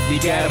 You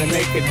gotta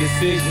make a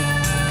decision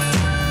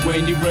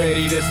when you're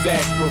ready to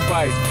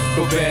sacrifice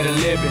for better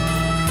living.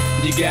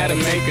 You gotta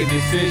make a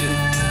decision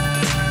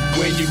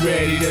when you're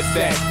ready to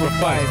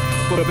sacrifice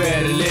for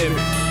better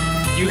living.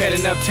 You had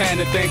enough time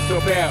to think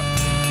about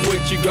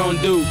what you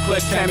gonna do.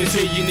 Clutch time is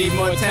here, you need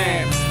more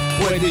time.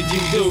 What did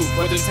you do?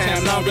 Was the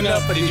time long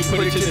enough or did you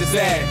put it to the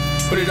side?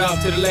 Put it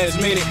off to the last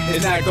minute,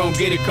 it's not gonna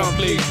get it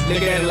complete. Look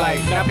at it like,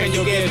 not paying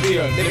your gas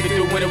bill, living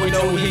through winter with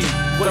no heat.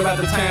 What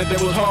about the times that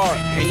was hard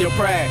and your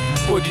pride?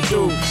 What'd you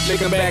do?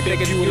 Looking back,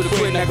 thinking you would've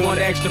quit, not going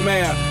the extra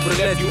mile. But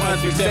unless you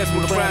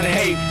unsuccessful, around and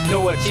hate,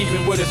 no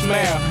achievement with a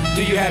smile.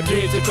 Do you have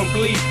dreams to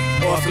complete?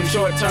 Or some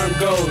short-term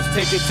goals?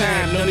 Take your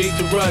time, no need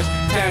to rush.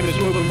 Time is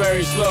moving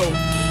very slow.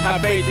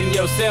 Have faith in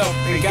yourself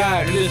and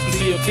God, and listen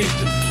to your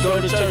teachers.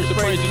 Go to church to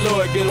praise the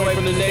Lord, get away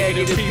from the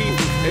negative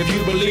people. If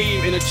you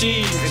believe and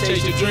achieve and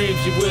chase your dreams,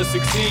 you will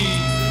succeed.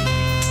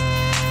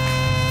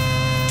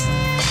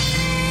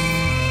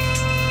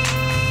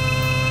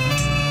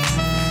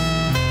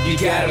 You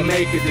gotta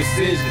make a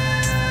decision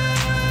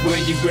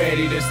when you're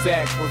ready to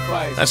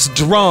sacrifice. That's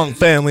the Rong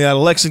family out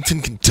of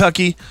Lexington,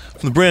 Kentucky.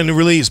 From the brand new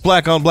release,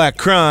 Black on Black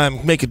Crime.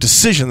 Make a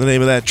Decision, the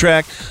name of that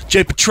track.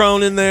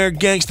 Patron in there,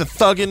 Gangsta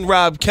Thuggin',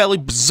 Rob Kelly,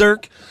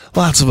 Berserk.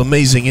 Lots of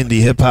amazing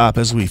indie hip-hop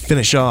as we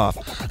finish off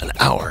an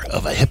hour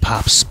of a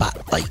hip-hop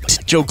spotlight.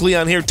 Joe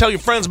Kyleon here. Tell your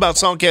friends about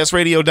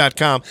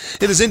songcastradio.com.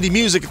 It is indie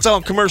music. It's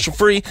all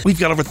commercial-free. We've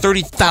got over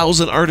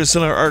 30,000 artists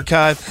in our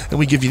archive, and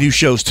we give you new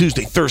shows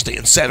Tuesday, Thursday,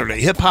 and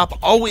Saturday. Hip-hop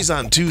always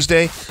on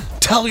Tuesday.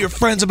 Tell your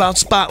friends about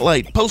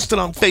Spotlight. Post it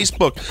on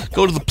Facebook.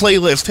 Go to the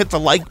playlist. Hit the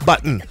like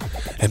button.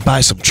 And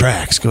buy some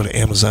tracks. Go to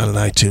Amazon and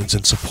iTunes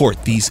and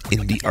support these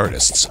indie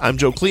artists. I'm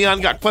Joe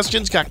Kyleon. Got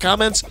questions? Got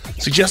comments?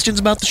 Suggestions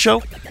about the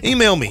show?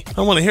 Email me.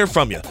 I want to hear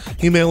from you.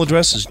 Email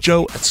address is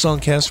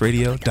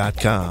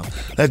joe@songcastradio.com.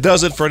 That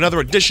does it for another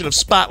edition of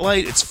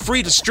Spotlight. It's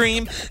free to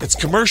stream. It's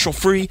commercial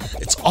free.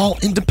 It's all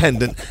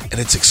independent. And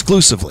it's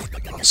exclusively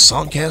on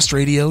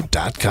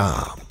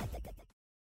songcastradio.com.